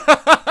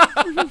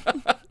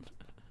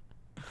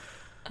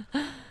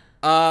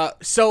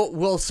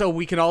 So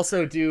we can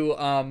also do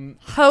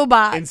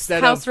Hobots.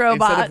 instead House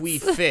robots. of We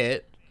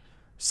Fit.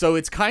 So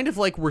it's kind of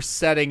like we're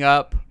setting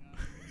up.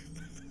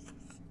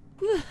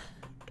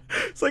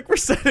 It's like we're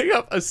setting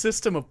up a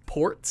system of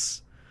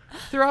ports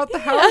throughout the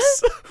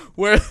house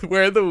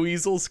where the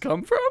weasels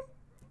come from.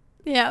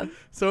 Yeah.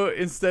 So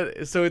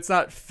it's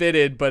not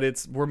fitted,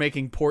 but we're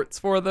making ports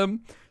for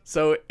them.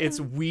 So it's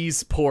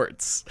Wheeze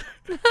Ports.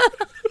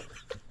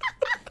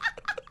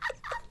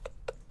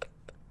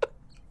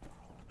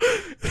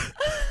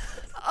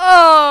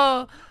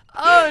 Oh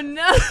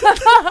no.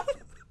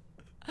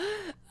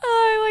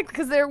 I like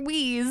because they're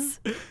wheeze.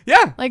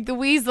 Yeah. Like the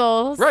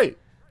weasels. Right.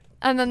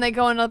 And then they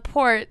go into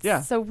ports.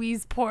 Yeah. So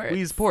Wheeze Ports.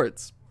 Wheeze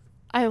Ports.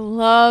 I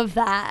love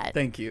that.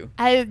 Thank you.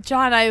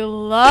 John, I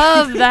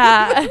love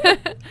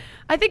that.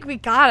 I think we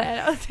got it.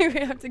 I don't think we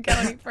have to go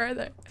any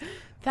further.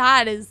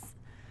 That is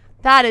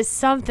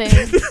something.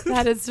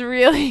 That is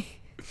really.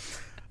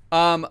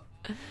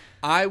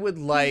 I would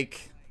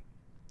like.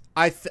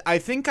 I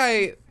think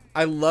I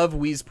love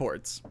Wheeze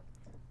Ports,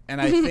 and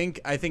I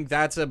think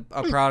that's a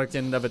product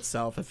in and of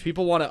itself. If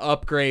people want to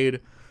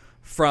upgrade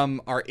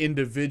from our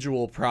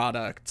individual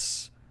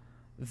products,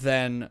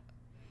 then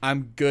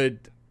I'm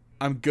good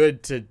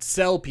to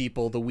sell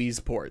people the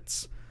Wheeze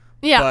Ports.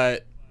 Yeah.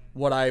 But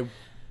what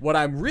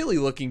I'm really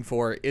looking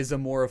for is a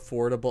more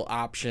affordable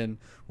option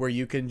where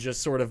you can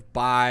just sort of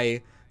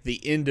buy the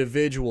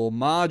individual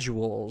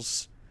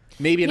modules,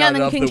 maybe not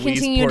of the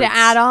Wheeze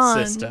Ports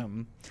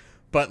system,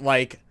 but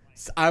like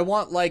I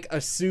want like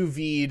a sous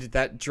vide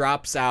that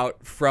drops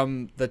out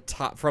from the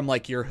top, from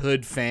like your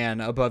hood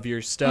fan above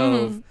your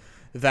stove,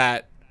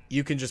 that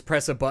you can just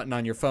press a button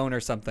on your phone or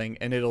something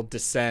and it'll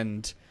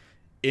descend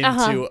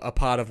into a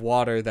pot of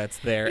water that's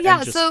there. Yeah,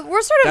 and just, so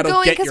we're sort of that'll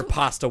going get your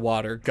pasta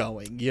water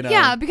going, you know?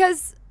 Yeah,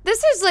 because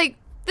this is what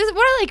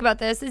I like about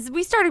this is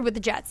we started with the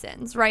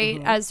Jetsons,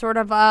 right? As sort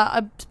of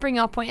a spring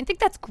off point. I think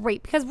that's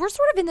great because we're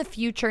sort of in the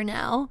future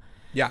now.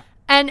 Yeah.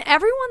 And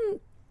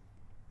everyone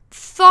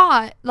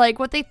thought, like,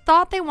 what they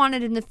thought they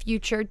wanted in the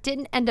future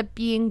didn't end up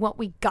being what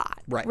we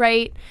got.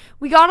 Right?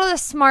 We got all the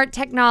smart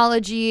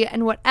technology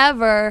and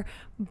whatever,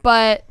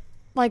 but,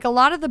 like, a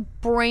lot of the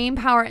brain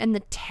power and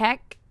the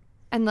tech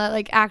and the,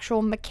 like,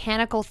 actual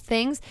mechanical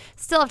things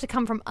still have to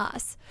come from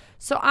us.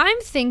 So I'm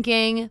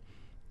thinking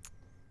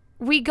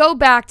we go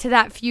back to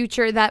that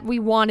future that we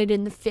wanted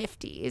in the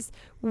 50s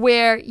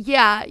where,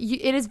 yeah,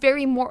 it is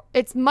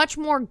it's much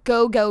more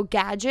go-go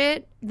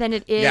gadget than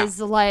it is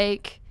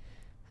like,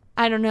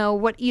 I don't know,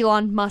 what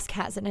Elon Musk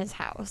has in his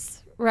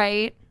house,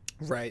 right?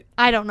 Right.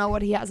 I don't know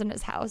what he has in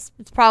his house.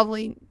 It's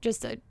probably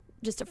just a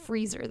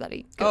freezer that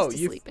he goes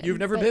to sleep in. You've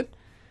never been?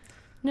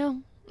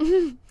 No.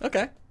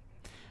 Okay.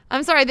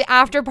 I'm sorry, the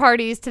after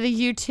parties to the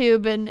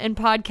YouTube and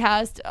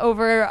podcast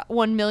over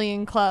 1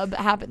 million club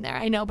happen there.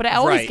 I know, but I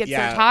always get so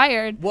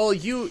tired. Well,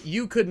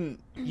 you couldn't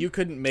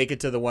make it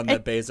to the one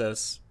that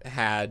Bezos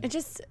had. It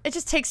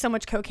just takes so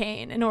much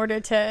cocaine in order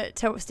to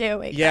stay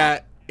awake.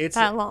 Yeah, it's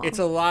that long. It's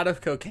a lot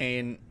of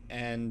cocaine,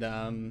 and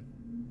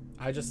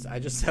I just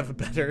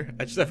have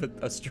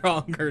a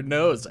stronger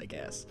nose, I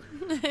guess.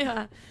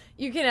 Yeah.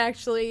 You can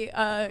actually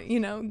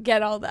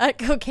get all that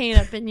cocaine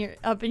up in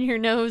your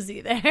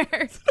nosy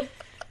there.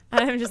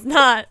 I'm just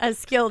not as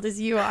skilled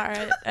as you are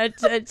at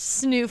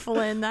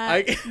snoofling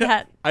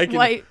that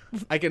white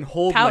I can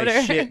hold powder.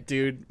 My shit,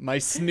 dude. My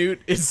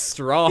snoot is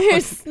strong.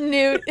 Your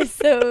snoot is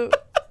so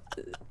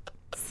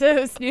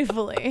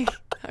snoofly.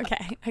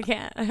 Okay, I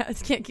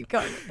can't keep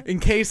going. In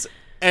case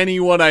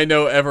anyone I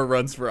know ever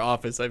runs for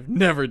office, I've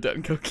never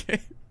done cocaine.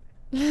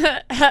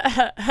 Yeah,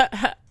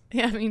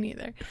 me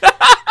neither.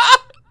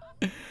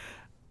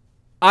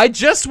 I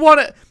just want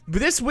to...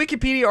 This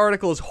Wikipedia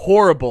article is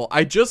horrible.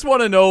 I just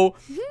want to know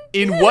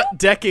in what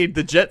decade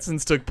the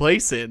Jetsons took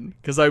place in,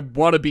 because I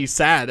want to be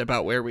sad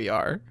about where we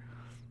are.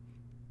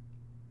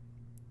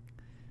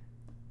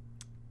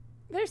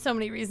 There's so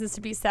many reasons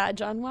to be sad,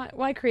 John.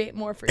 Why create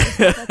more for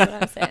yourself? That's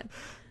what I'm saying.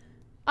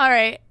 All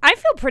right. I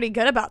feel pretty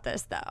good about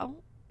this, though.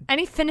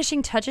 Any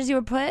finishing touches you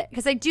would put?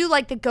 Because I do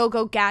like the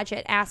go-go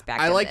gadget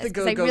aspect I of like this,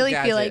 the go-go really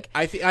gadget. Feel like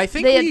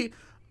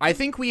I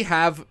think we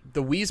have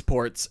the Wheeze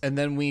Ports, and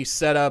then we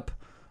set up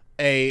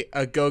a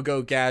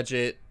go-go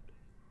gadget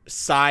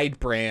side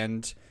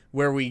brand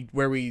where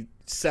we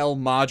sell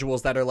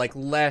modules that are like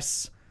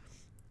less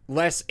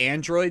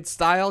Android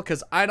style,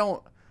 because I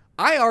don't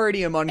I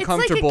already am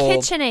uncomfortable.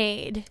 It's like a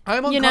KitchenAid.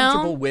 I'm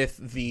uncomfortable with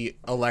the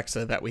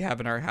Alexa that we have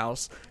in our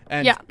house.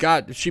 And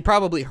God, she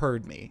probably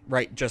heard me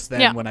right just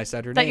then when I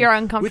said her name. That you're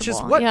uncomfortable. Which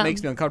is what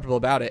makes me uncomfortable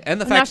about it.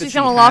 And the fact now that she's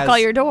going to lock all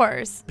your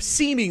doors.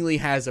 Seemingly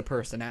has a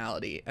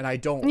personality. And I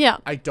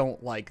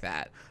don't like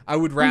that. I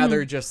would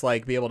rather just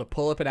like be able to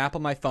pull up an app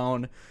on my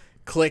phone,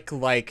 click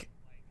like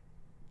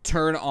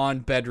turn on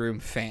bedroom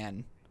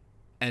fan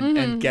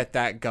and get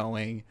that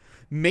going.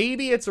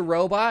 Maybe it's a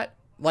robot.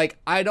 Like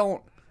I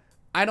don't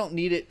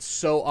need it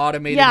so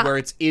automated where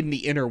it's in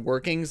the inner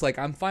workings. Like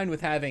I'm fine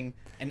with having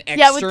an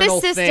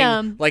external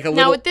thing, like a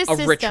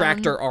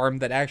retractor arm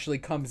that actually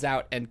comes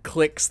out and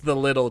clicks the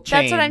little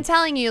chain. That's what I'm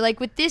telling you. Like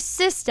with this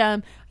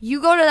system,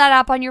 you go to that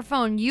app on your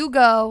phone, you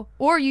go,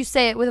 or you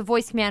say it with a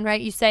voice command, right?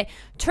 You say,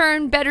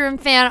 turn bedroom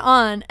fan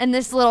on, and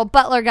this little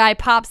butler guy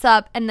pops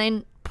up and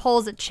then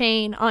pulls a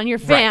chain on your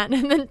fan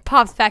and then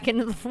pops back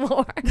into the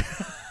floor.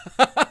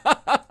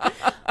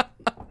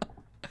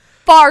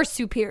 Far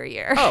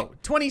superior. Oh,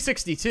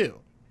 2062.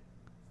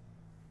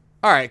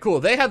 All right, cool.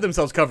 They had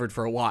themselves covered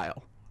for a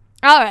while.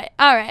 All right.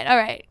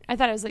 I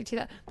thought it was like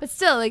 2000. But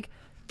still, like,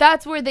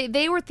 that's where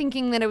they were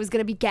thinking that it was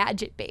going to be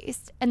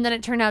gadget-based. And then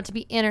it turned out to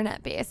be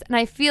internet-based. And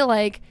I feel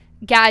like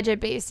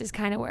gadget-based is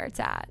kind of where it's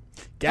at.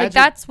 Like,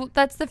 that's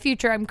the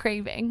future I'm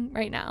craving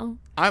right now.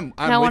 I'm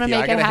with you.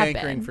 I got a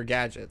hankering for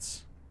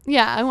gadgets.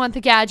 Yeah, I want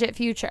the gadget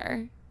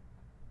future.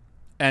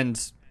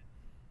 And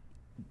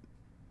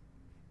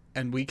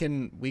we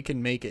can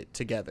make it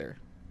together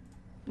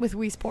with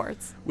Wii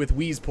Sports. With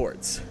Wii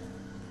Sports,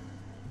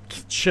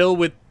 chill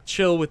with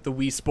the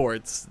Wii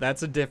Sports.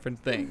 That's a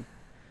different thing.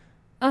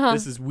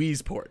 This is Wii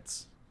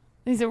Sports.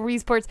 These are Wii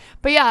Sports,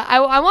 but yeah,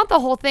 I want the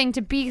whole thing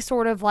to be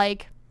sort of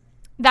like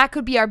that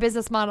could be our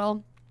business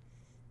model.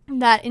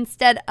 That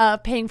instead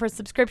of paying for a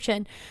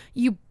subscription,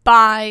 you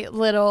buy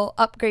little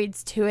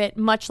upgrades to it,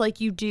 much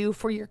like you do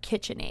for your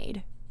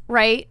KitchenAid,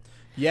 right?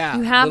 Yeah,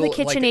 you have the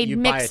KitchenAid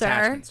mixer. Buy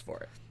attachments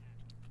for it.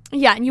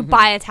 Yeah, and you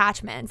buy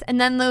attachments.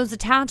 And then those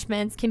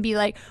attachments can be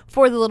like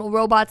for the little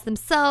robots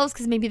themselves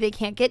because maybe they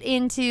can't get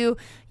into,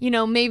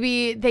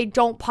 maybe they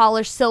don't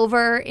polish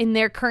silver in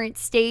their current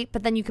state,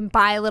 but then you can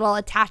buy a little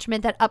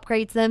attachment that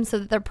upgrades them so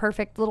that they're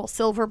perfect little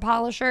silver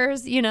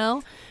polishers,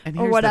 or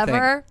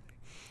whatever.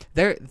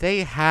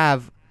 They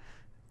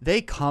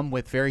come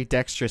with very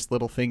dexterous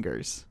little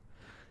fingers.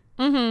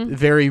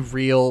 Very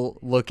real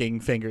looking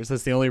fingers.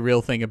 That's the only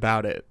real thing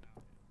about it.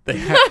 They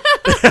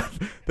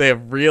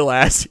have real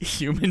ass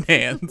human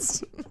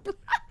hands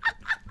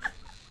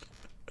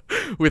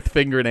with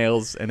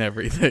fingernails and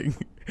everything.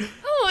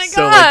 Oh my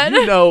god!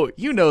 Like,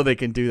 you know they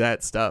can do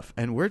that stuff,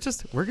 and we're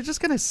just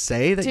gonna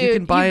say that you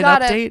can buy an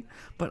update,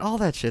 but all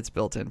that shit's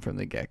built in from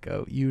the get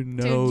go. Dude,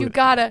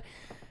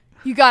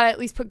 you gotta at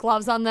least put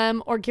gloves on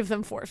them or give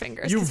them 4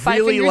 fingers. You really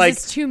 5 fingers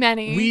is too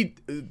many.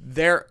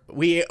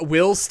 We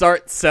will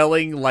start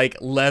selling like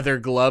leather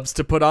gloves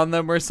to put on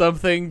them or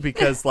something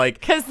because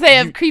they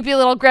have creepy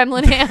little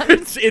gremlin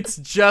hands. It's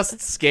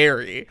just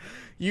scary.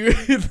 You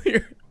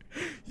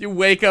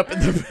wake up in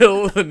the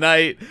middle of the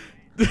night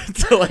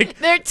to like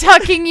they're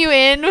tucking you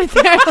in with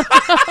their.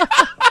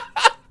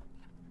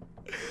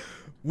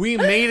 We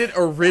made it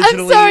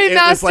originally. I'm sorry,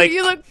 Master,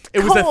 you look cold.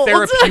 It was a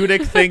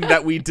therapeutic thing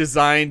that we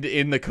designed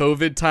in the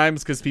COVID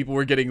times because people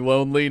were getting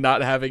lonely,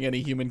 not having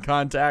any human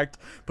contact.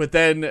 But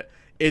then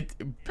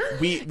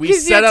we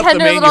set up the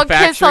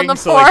manufacturing,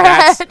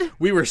 so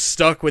we were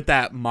stuck with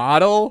that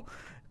model,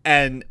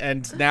 and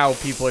now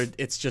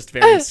it's just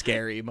very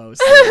scary.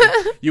 Mostly,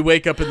 you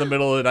wake up in the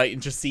middle of the night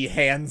and just see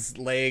hands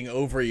laying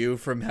over you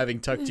from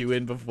having tucked you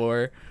in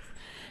before.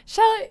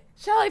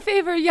 Shall I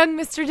favor young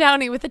Mr.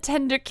 Downey with a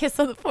tender kiss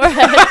on the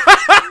forehead?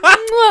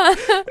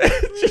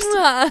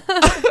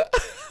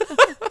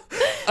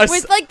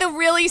 With like the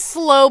really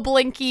slow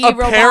blinky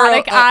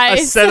robotic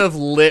eyes. A set of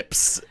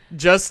lips.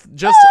 Just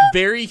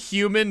very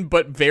human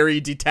but very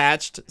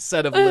detached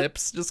set of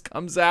lips just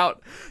comes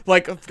out.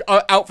 Like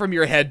out from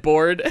your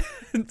headboard.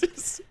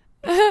 Just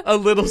a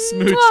little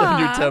smooch on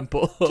your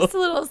temple. Just a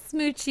little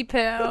smoochy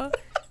poo.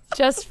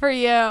 Just for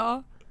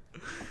you.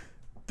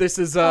 This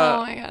is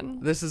oh my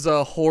God. This is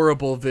a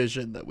horrible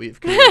vision that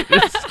we've created.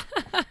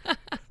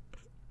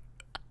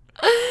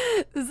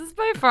 This is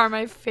by far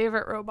my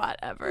favorite robot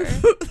ever.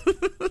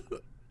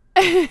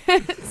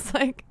 It's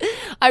like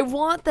I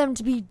want them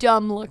to be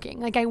dumb looking.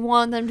 Like I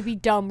want them to be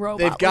dumb robot.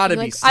 They've got to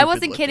be. Like, stupid I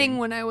wasn't looking. kidding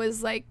when I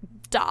was like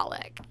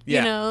Dalek.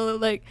 Yeah.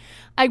 Like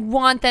I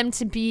want them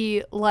to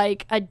be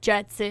like a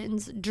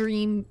Jetsons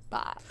dream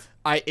bot.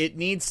 It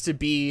needs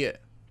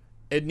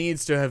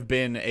to have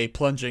been a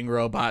plunging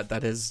robot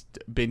that has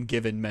been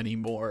given many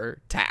more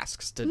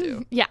tasks to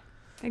do. Yeah,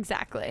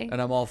 exactly.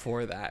 And I'm all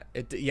for that.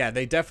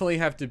 They definitely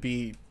have to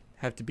be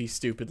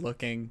stupid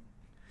looking.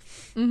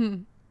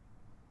 Mm-hmm.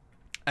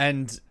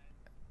 And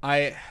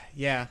I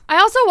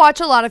also watch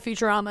a lot of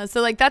Futurama,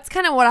 so like that's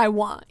kind of what I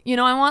want.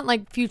 I want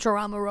like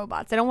Futurama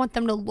robots. I don't want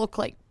them to look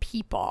like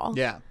people.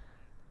 Yeah.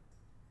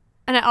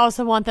 And I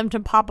also want them to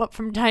pop up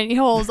from tiny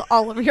holes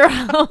all over your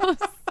house.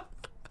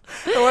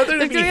 I want there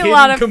to be a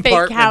lot of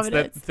compartments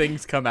that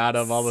things come out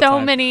of all the time. So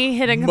many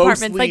hidden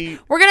compartments. Like,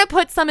 we're going to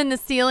put some in the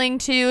ceiling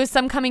too,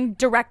 some coming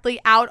directly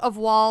out of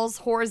walls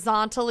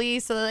horizontally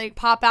so they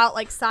pop out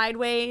like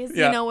sideways,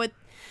 you know,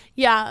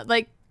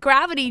 like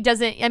gravity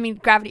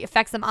gravity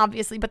affects them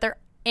obviously, but they're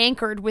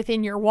anchored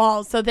within your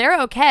walls, so they're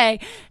okay.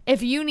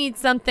 If you need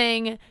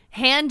something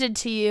handed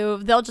to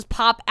you, they'll just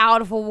pop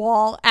out of a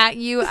wall at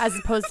you as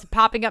opposed to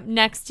popping up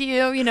next to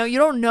you. You know, you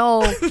don't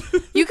know.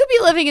 You could be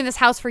living in this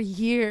house for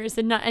years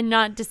and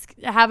not just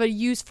have a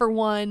use for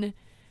one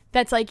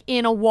that's like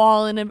in a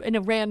wall in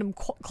a random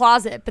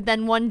closet, but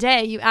then one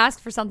day you ask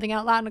for something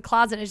out loud in a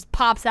closet and it just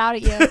pops out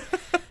at you.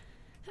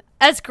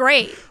 That's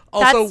great.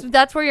 Also,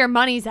 that's where your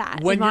money's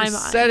at. When you're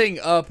setting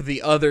up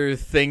the other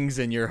things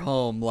in your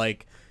home,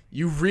 like,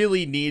 you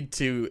really need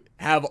to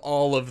have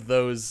all of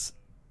those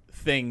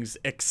things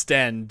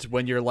extend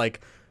when you're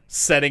like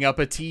setting up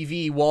a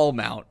TV wall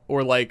mount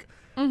or like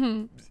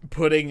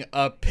putting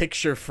a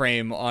picture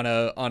frame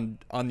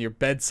on your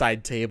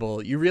bedside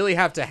table. You really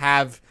have to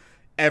have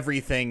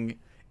everything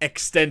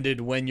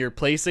extended when you're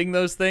placing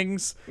those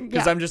things,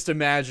 because I'm just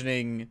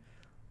imagining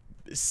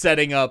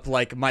setting up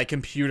like my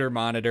computer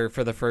monitor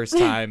for the first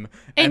time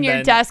in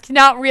your desk,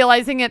 not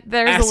realizing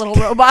there's a little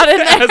robot in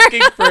there,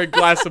 asking for a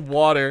glass of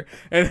water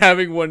and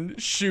having one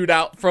shoot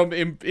out from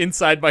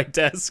inside my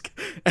desk,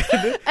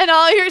 and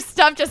all your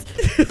stuff just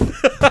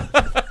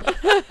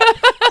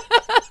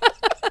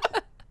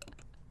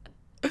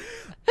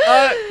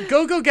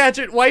Go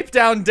Gadget wipe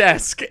down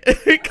desk.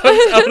 It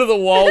comes out of the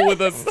wall with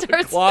a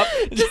cloth,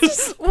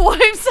 just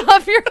wipes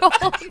off your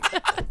whole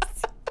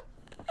desk.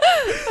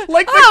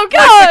 Like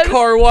the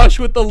car wash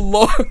with the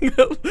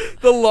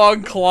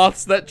long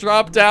cloths that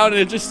drop down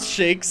and it just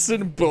shakes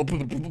and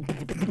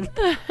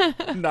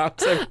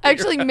knocks everything I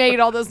actually made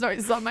all those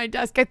noises on my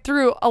desk. I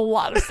threw a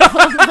lot of stuff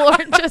on the floor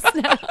just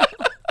now.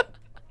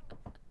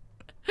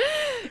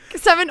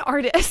 Because I'm an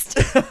artist.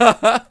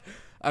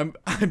 I'm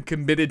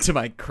committed to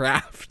my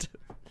craft.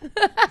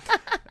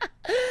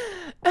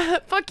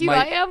 Fuck you,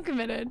 I am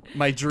committed.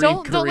 My dream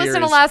career. Don't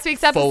listen to last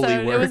week's episode.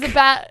 It was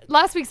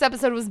last week's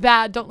episode was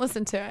bad. Don't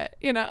listen to it,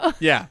 you know.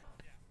 Yeah.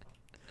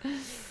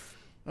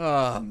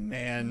 Oh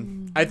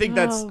man. I think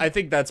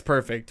that's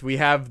perfect. We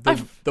have the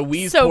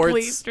Wii so ports.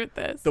 Pleased with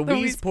this. The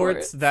Wii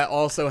ports that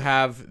also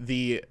have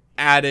the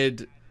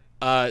added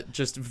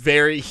just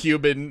very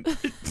human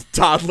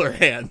toddler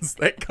hands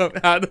that come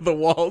out of the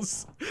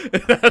walls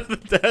and out of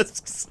the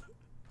desks.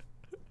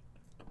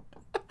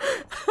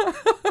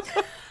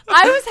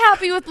 I was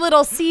happy with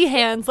little C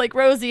hands like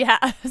Rosie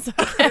has.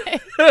 Okay.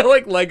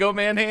 Like Lego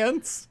Man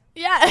hands?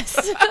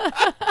 Yes.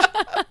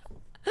 I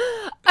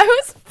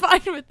was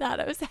fine with that.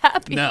 I was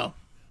happy. No.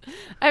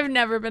 I've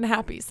never been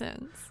happy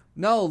since.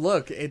 No,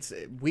 look,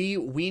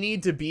 we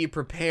need to be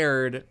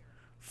prepared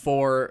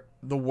for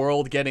the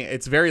world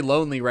it's very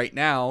lonely right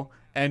now,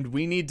 and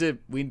we're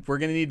going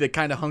to need to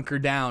kind of hunker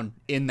down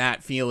in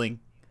that feeling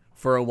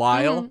for a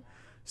while. Mm-hmm.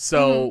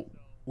 So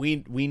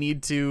we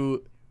need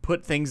to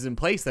put things in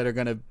place that are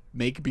going to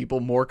make people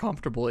more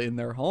comfortable in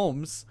their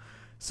homes.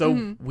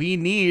 So we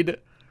need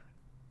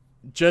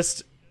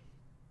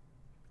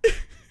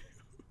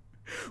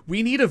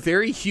we need a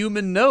very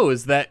human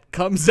nose that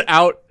comes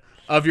out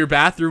of your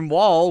bathroom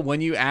wall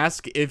when you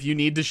ask if you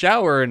need to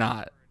shower or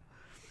not.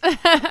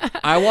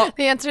 The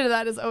answer to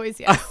that is always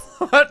yes.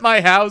 I want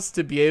my house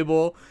to be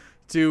able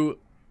to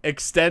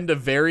extend a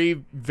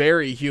very,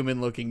 very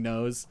human-looking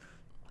nose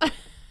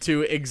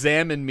to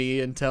examine me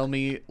and tell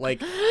me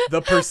like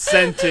the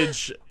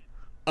percentage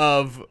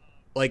of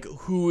like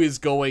who is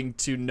going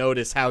to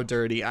notice how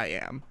dirty I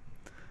am.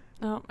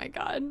 Oh my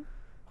God.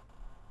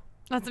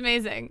 That's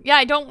amazing. Yeah,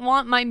 I don't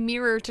want my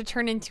mirror to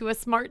turn into a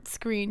smart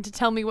screen to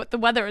tell me what the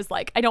weather is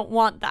like. I don't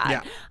want that.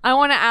 Yeah. I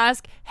want to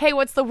ask, hey,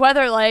 what's the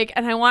weather like?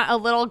 And I want a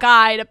little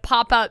guy to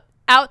pop up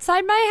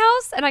outside my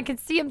house and I can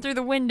see him through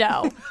the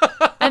window.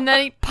 And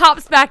then he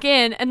pops back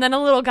in and then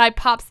a little guy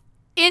pops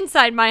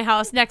inside my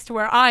house next to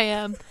where I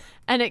am.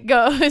 And it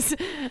goes,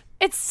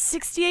 it's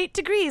 68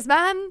 degrees,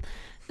 man.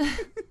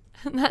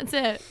 And that's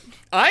it.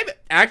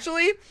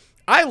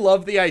 I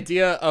love the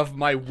idea of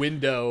my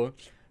window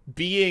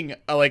being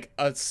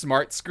a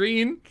smart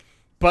screen,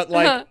 but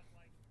like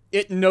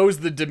it knows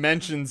the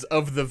dimensions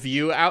of the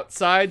view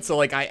outside. So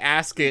like I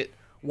ask it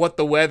what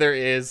the weather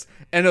is,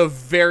 and a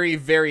very,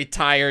 very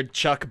tired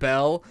Chuck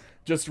Bell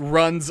just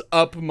runs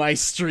up my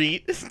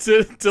street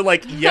to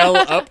like yell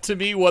up to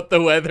me what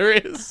the weather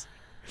is.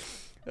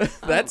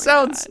 That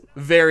sounds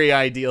very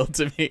ideal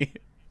to me.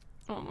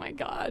 Oh my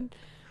God.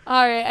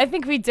 All right, I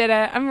think we did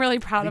it. I'm really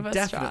proud of us,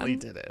 John. Definitely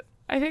did it.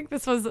 I think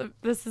this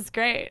is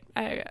great.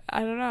 I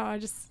don't know. I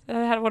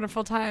had a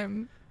wonderful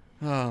time.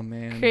 Oh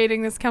man,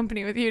 creating this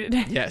company with you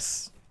today.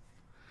 Yes.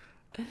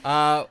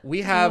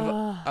 We have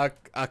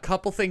a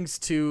couple things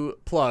to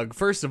plug.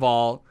 First of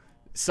all,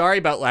 sorry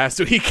about last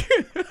week.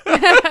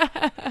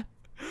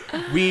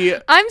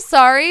 I'm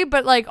sorry,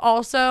 but like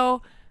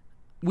also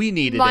we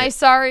needed my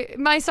it.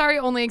 My sorry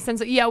only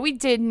extends. Yeah, we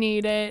did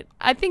need it.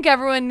 I think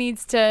everyone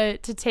needs to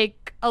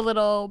take a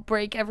little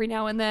break every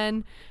now and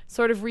then,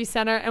 sort of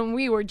recenter. And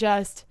we were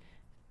just,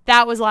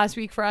 that was last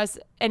week for us.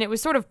 And it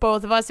was sort of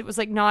both of us. It was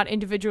like not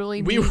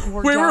individually. We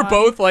were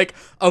both like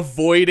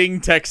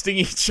avoiding texting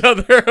each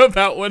other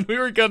about when we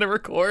were going to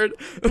record.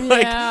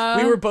 Like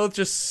we were both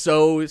just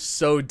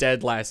so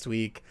dead last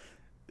week.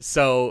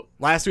 So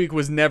last week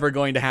was never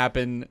going to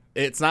happen.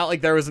 It's not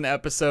like there was an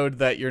episode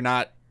that you're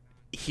not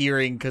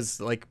hearing because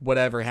like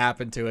whatever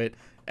happened to it.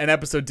 An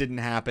episode didn't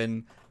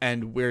happen,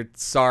 and we're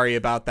sorry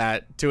about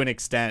that to an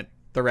extent.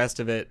 The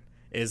rest of it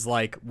is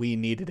like we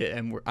needed it,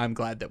 and I'm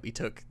glad that we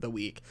took the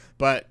week.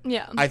 But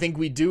yeah, I think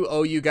we do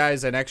owe you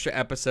guys an extra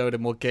episode,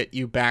 and we'll get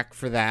you back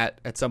for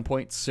that at some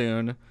point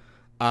soon.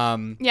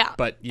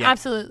 But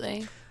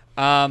absolutely.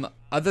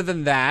 Other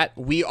than that,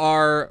 we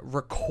are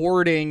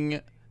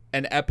recording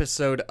an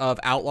episode of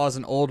Outlaws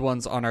and Old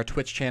Ones on our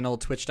Twitch channel,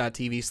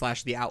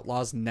 twitch.tv/The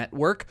Outlaws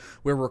Network.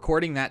 We're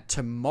recording that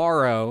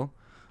tomorrow.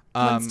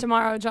 When's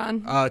tomorrow,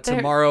 John?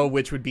 Tomorrow,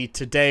 which would be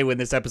today when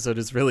this episode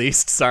is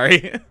released.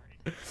 Sorry.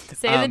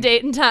 Say the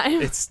date and time.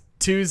 It's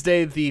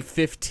Tuesday, the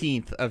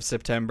 15th of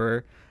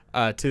September,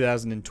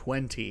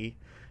 2020.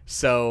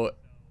 So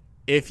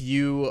if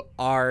you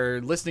are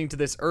listening to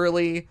this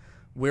early,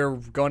 we're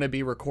going to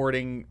be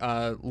recording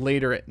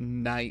later at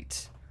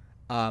night.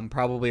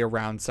 Probably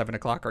around 7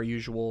 o'clock, our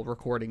usual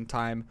recording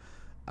time.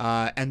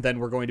 And then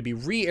we're going to be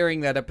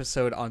re-airing that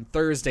episode on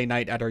Thursday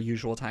night at our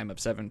usual time of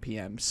 7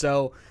 p.m.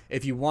 So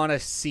if you want to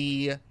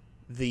see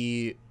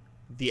the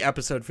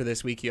episode for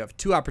this week, you have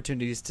two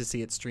opportunities to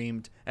see it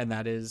streamed, and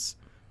that is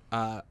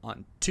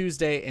on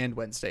Tuesday and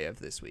Wednesday of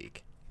this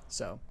week.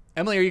 So,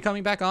 Emily, are you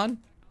coming back on?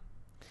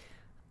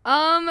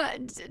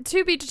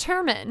 To be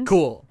determined.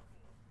 Cool.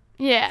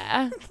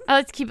 Yeah.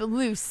 Let's keep it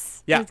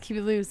loose. Yeah. Let's keep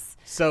it loose.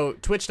 So,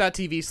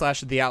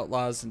 twitch.tv/The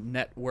Outlaws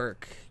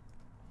Network.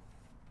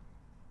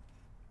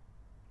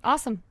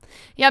 Awesome.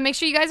 Yeah, make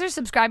sure you guys are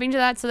subscribing to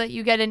that so that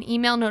you get an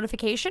email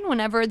notification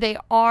whenever they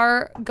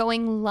are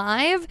going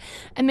live.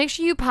 And make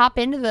sure you pop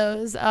into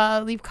those,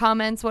 leave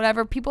comments,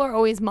 whatever. People are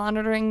always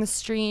monitoring the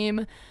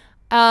stream.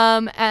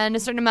 And a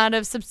certain amount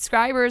of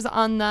subscribers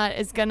on that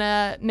is going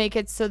to make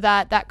it so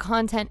that that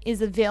content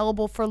is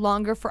available for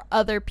longer for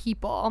other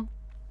people.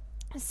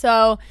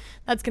 So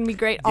that's going to be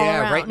great all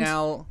around.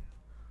 Yeah,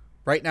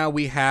 right now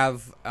we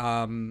have...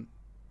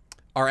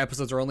 our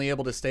episodes are only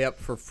able to stay up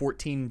for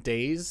 14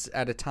 days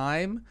at a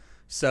time.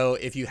 So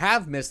if you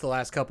have missed the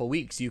last couple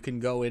weeks, you can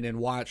go in and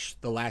watch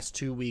the last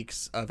 2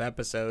 weeks of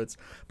episodes.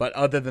 But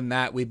other than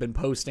that, we've been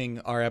posting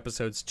our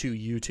episodes to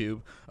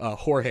YouTube.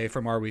 Jorge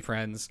from Are We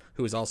Friends,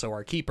 who is also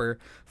our keeper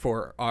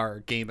for our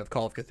game of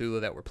Call of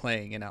Cthulhu that we're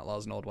playing in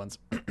Outlaws and Old Ones,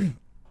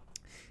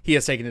 he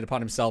has taken it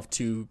upon himself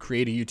to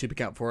create a YouTube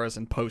account for us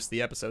and post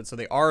the episodes. So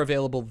they are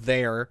available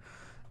there.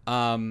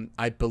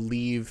 I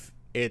believe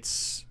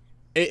it's...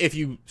 If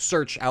you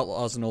search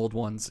Outlaws and Old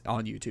Ones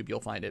on YouTube, you'll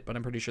find it. But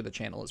I'm pretty sure the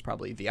channel is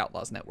probably The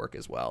Outlaws Network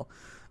as well.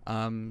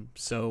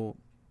 So,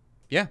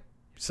 yeah.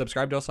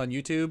 Subscribe to us on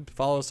YouTube.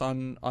 Follow us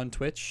on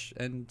Twitch.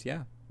 And,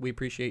 yeah, we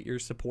appreciate your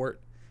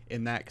support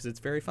in that because it's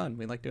very fun.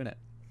 We like doing it.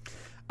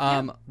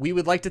 We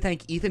would like to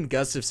thank Ethan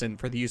Gustafson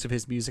for the use of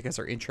his music as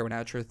our intro and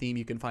outro theme.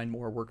 You can find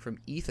more work from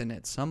Ethan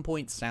at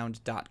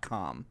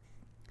somepointsound.com.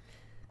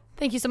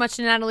 Thank you so much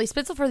to Natalie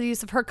Spitzel for the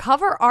use of her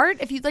cover art.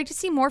 If you'd like to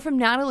see more from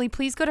Natalie,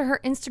 please go to her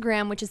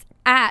Instagram, which is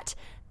at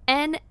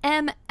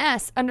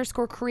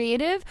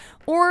NMS_creative,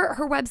 or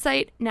her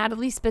website,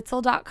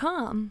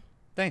 nataliespitzel.com.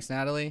 Thanks,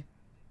 Natalie.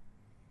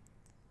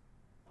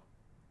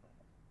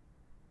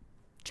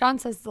 John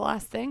says the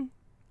last thing,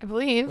 I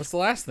believe. What's the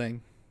last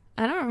thing?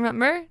 I don't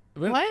remember.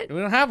 What? We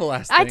don't have a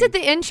last thing. I did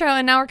the intro,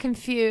 and now we're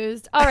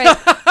confused. All right.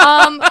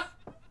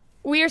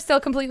 We are still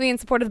completely in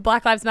support of the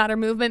Black Lives Matter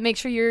movement. Make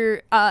sure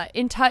you're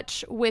in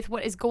touch with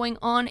what is going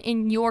on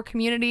in your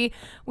community.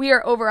 We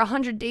are over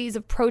 100 days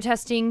of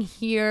protesting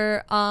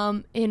here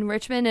in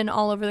Richmond and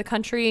all over the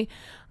country.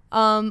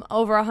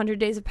 Over 100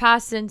 days have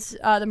passed since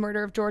the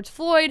murder of George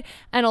Floyd,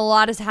 and a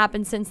lot has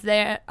happened since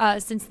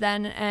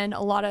then, and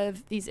a lot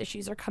of these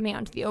issues are coming out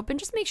into the open.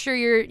 Just make sure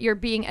you're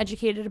being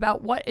educated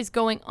about what is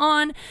going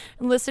on,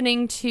 and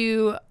listening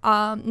to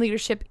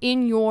leadership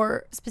in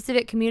your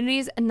specific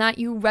communities, and that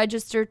you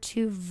register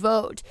to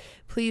vote.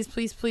 Please,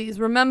 please, please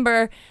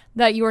remember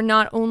that you are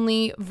not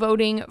only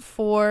voting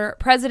for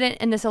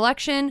president in this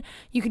election.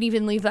 You can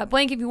even leave that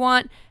blank if you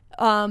want.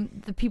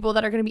 The people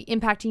that are going to be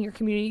impacting your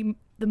community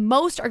the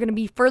most are going to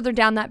be further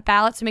down that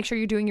ballot, so make sure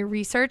you're doing your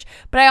research.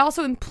 But I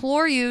also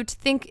implore you to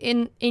think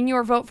in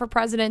your vote for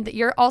president that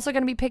you're also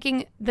going to be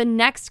picking the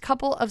next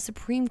couple of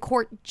Supreme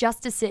Court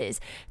justices.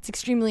 It's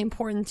extremely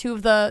important. Two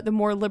of the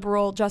more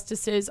liberal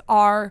justices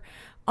are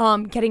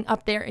getting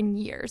up there in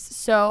years.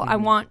 So I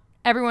want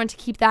everyone to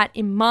keep that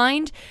in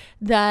mind,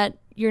 that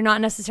you're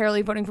not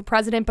necessarily voting for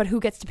president, but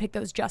who gets to pick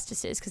those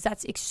justices, because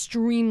that's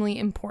extremely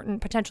important,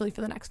 potentially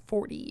for the next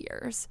 40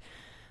 years.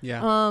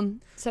 Yeah.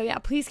 So yeah,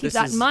 please keep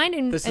that in mind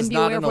and be aware of what's going on. This is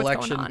not an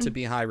election to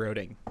be high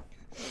roading.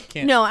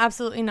 No,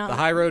 absolutely not. The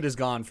high road is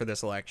gone for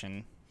this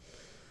election.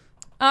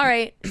 All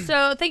right.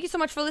 So thank you so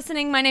much for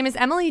listening. My name is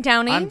Emily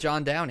Downey. I'm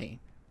John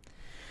Downey.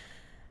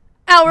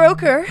 Al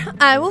Roker,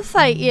 I will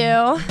fight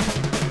you.